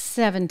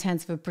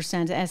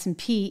 0.7%,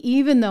 S&P,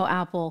 even though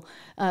Apple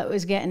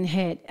was getting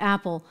hit,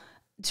 Apple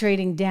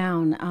trading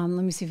down.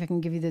 Let me see if I can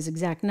give you those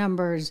exact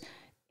numbers.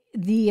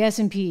 The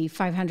S&P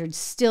 500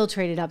 still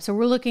traded up. So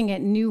we're looking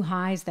at new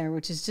highs there,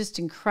 which is just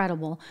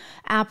incredible.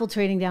 Apple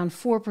trading down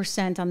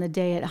 4% on the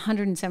day at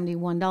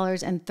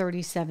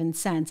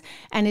 $171.37.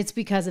 And it's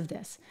because of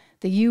this.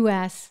 The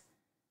U.S.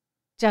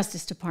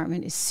 Justice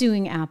Department is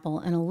suing Apple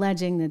and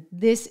alleging that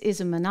this is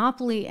a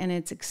monopoly and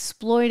it's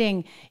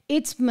exploiting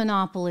its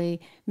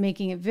monopoly,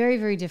 making it very,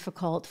 very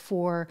difficult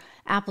for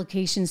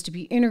applications to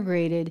be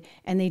integrated,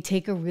 and they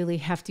take a really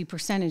hefty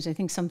percentage. I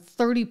think some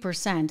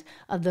 30%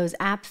 of those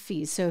app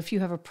fees. So if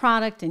you have a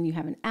product and you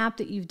have an app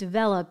that you've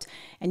developed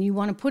and you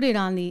want to put it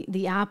on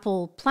the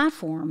Apple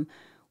platform,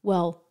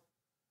 well,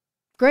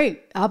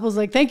 great. Apple's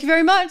like, thank you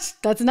very much.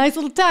 That's a nice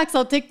little tax.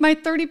 I'll take my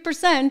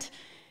 30%.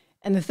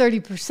 And the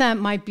 30%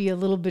 might be a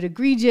little bit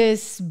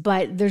egregious,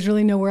 but there's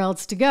really nowhere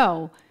else to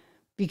go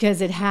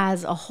because it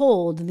has a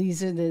hold.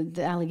 These are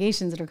the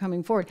allegations that are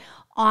coming forward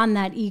on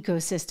that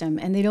ecosystem,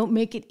 and they don't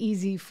make it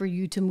easy for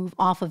you to move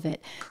off of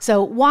it.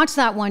 So watch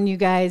that one, you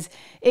guys.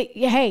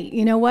 Hey,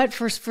 you know what?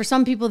 For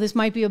some people, this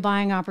might be a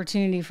buying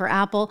opportunity for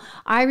Apple.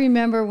 I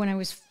remember when I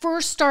was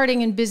first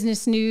starting in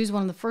business news,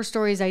 one of the first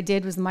stories I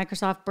did was the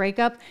Microsoft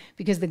breakup,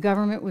 because the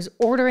government was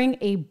ordering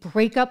a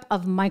breakup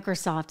of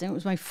Microsoft. And it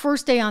was my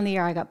first day on the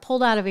air. I got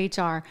pulled out of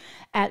HR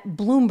at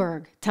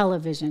Bloomberg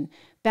Television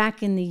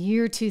back in the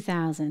year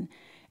 2000.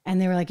 And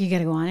they were like, you got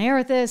to go on air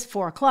with this,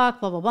 4:00,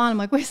 blah, blah, blah. And I'm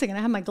like, wait a second, I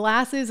have my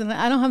glasses and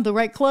I don't have the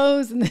right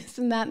clothes and this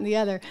and that and the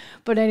other.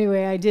 But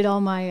anyway, I did all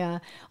my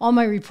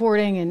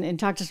reporting and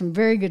talked to some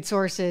very good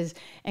sources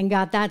and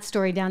got that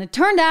story down. It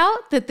turned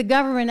out that the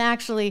government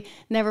actually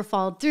never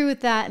followed through with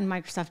that, and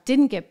Microsoft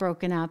didn't get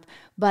broken up.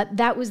 But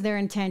that was their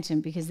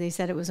intention because they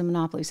said it was a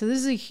monopoly. So this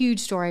is a huge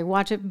story.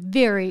 Watch it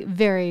very,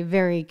 very,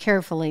 very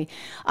carefully.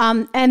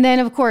 And then,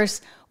 of course,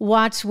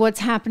 watch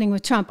what's happening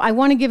with Trump. I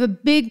want to give a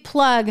big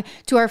plug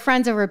to our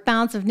friends over at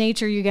Balance of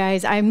Nature, you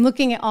guys. I'm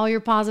looking at all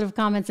your positive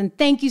comments, and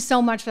thank you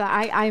so much for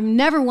that. I'm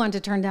never one to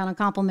turn down a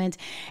compliment.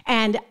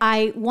 And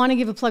I want to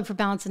give a plug for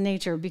Balance of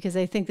Nature because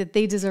I think that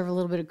they deserve a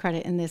little bit of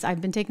credit in this. I've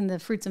been taking the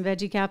fruits and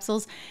veggie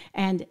capsules,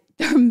 and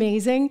they're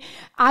amazing.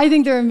 I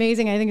think they're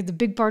amazing. I think it's a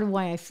big part of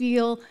why I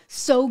feel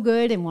so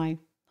good and why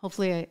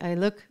hopefully I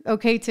look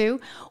okay too.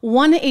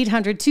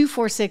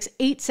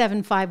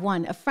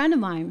 1-800-246-8751. A friend of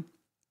mine,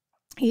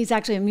 he's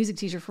actually a music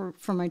teacher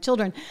for my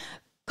children,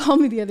 called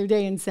me the other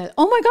day and said,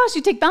 oh my gosh,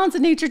 you take Balance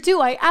of Nature too.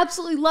 I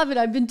absolutely love it.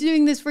 I've been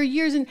doing this for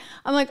years. And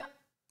I'm like,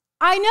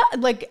 I know,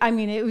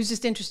 it was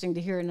just interesting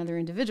to hear another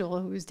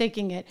individual who was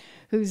taking it,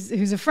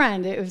 who's a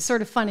friend. It was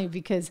sort of funny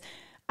because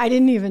I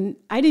didn't even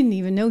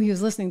know he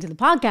was listening to the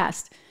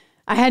podcast.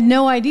 I had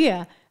no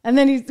idea. And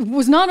then he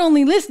was not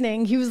only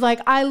listening, he was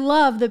like, I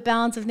love that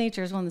Balance of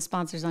Nature is one of the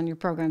sponsors on your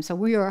program. So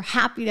we are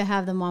happy to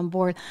have them on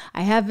board.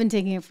 I have been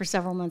taking it for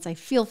several months. I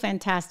feel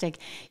fantastic.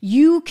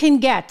 You can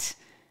get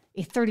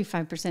a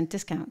 35%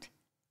 discount,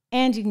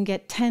 and you can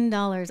get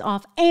 $10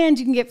 off, and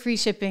you can get free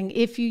shipping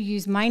if you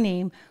use my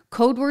name,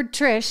 code word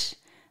Trish.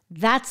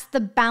 That's the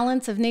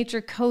Balance of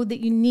Nature code that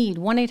you need.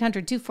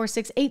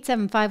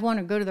 1-800-246-8751,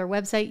 or go to their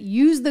website.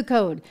 Use the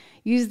code.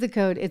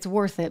 It's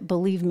worth it.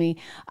 Believe me.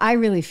 I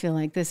really feel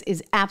like this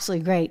is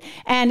absolutely great.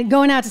 And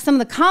going out to some of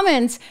the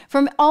comments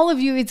from all of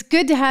you, it's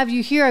good to have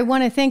you here. I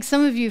want to thank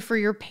some of you for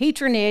your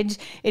patronage.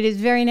 It is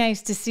very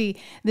nice to see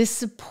this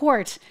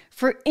support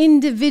for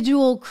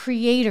individual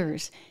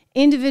creators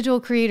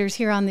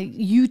here on the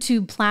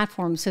YouTube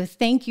platform. So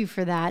thank you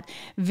for that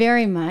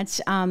very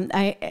much.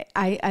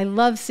 I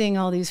love seeing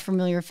all these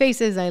familiar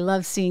faces. I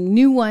love seeing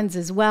new ones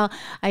as well.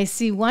 I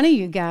see one of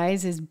you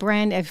guys is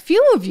a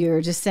few of you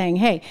are just saying,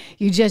 hey,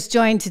 you just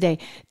joined today.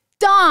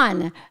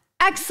 Don,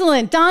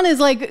 excellent. Don is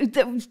like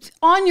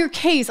on your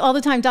case all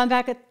the time. Don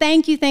Bacca,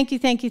 thank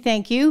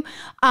you.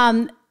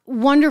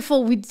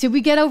 Wonderful. Did we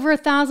get over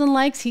 1,000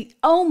 likes?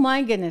 Oh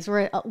my goodness,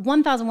 we're at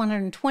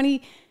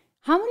 1,120.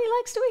 How many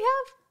likes do we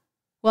have?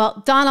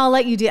 Well, Don, I'll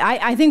let you do.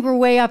 I think we're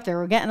way up there.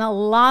 We're getting a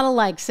lot of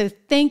likes. So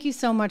thank you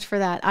so much for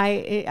that.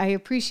 I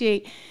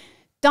appreciate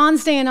Don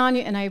staying on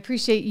you, and I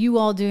appreciate you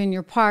all doing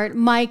your part.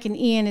 Mike and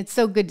Ian, it's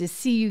so good to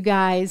see you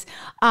guys.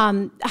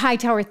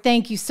 Hightower,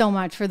 thank you so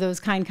much for those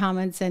kind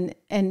comments. And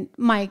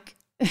Mike,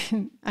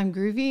 I'm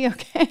groovy.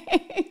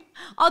 Okay.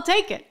 I'll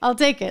take it.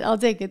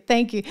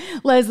 Thank you.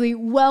 Leslie,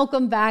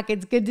 welcome back.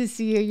 It's good to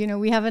see you. You know,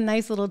 we have a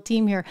nice little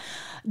team here.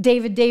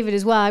 David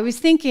as well. I was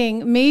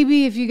thinking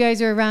maybe if you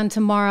guys are around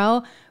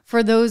tomorrow,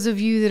 for those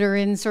of you that are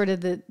in sort of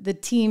the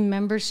team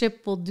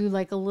membership, we'll do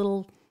like a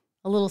little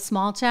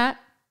small chat.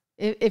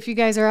 If you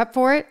guys are up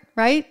for it,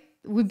 right?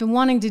 We've been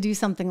wanting to do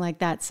something like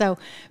that. So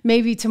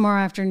maybe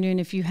tomorrow afternoon,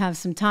 if you have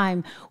some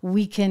time,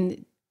 we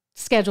can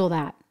schedule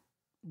that.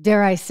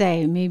 dare I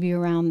say, maybe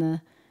around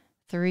the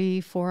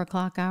 3-4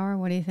 o'clock hour.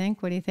 What do you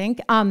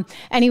think?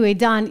 Anyway,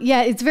 Don,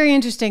 yeah, it's very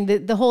interesting.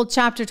 The whole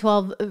Chapter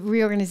 12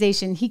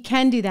 reorganization, he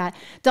can do that.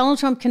 Donald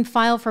Trump can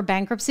file for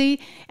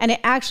bankruptcy, and it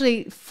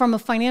actually, from a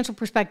financial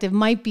perspective,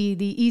 might be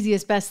the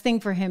easiest, best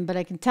thing for him. But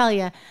I can tell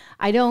you,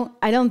 I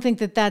don't think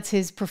that that's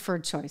his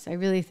preferred choice. I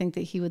really think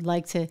that he would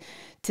like to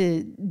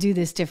do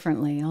this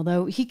differently,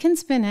 although he can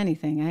spin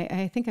anything.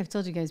 I think I've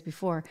told you guys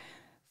before,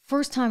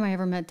 first time I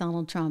ever met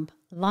Donald Trump,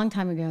 a long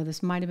time ago,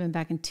 this might have been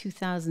back in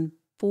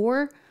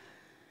 2004,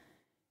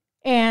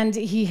 and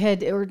he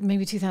had, or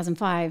maybe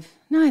 2005.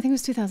 No, I think it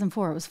was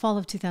 2004. It was fall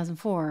of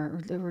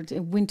 2004 or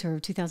winter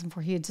of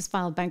 2004. He had just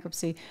filed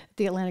bankruptcy at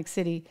the Atlantic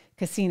City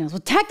casinos.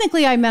 Well,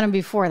 technically I met him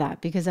before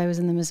that because I was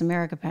in the Miss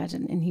America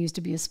pageant, and he used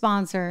to be a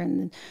sponsor,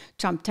 and the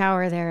Trump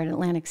Tower there at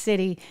Atlantic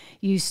City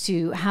used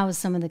to house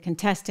some of the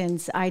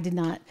contestants. I did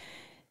not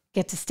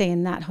get to stay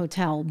in that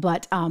hotel,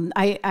 but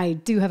I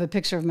do have a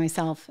picture of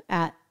myself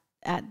at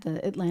the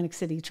Atlantic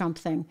City Trump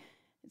thing.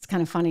 It's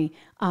kind of funny.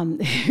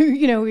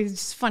 It's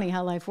just funny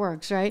how life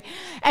works, right?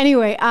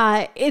 Anyway,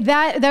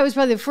 that was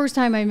probably the first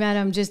time I met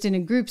him, just in a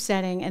group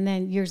setting. And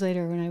then years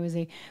later, when I was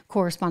a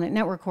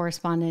network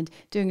correspondent,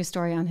 doing a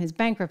story on his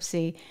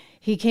bankruptcy,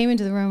 he came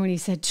into the room and he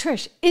said,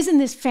 "Trish, isn't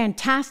this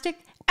fantastic?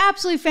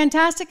 Absolutely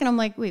fantastic." And I'm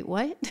like, wait,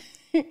 what?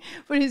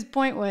 But his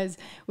point was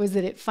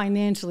that it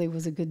financially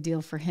was a good deal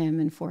for him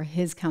and for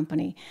his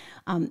company.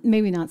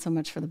 Maybe not so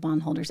much for the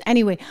bondholders.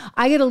 Anyway,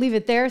 I got to leave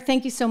it there.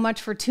 Thank you so much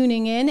for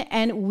tuning in,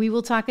 and we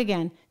will talk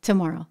again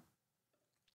tomorrow.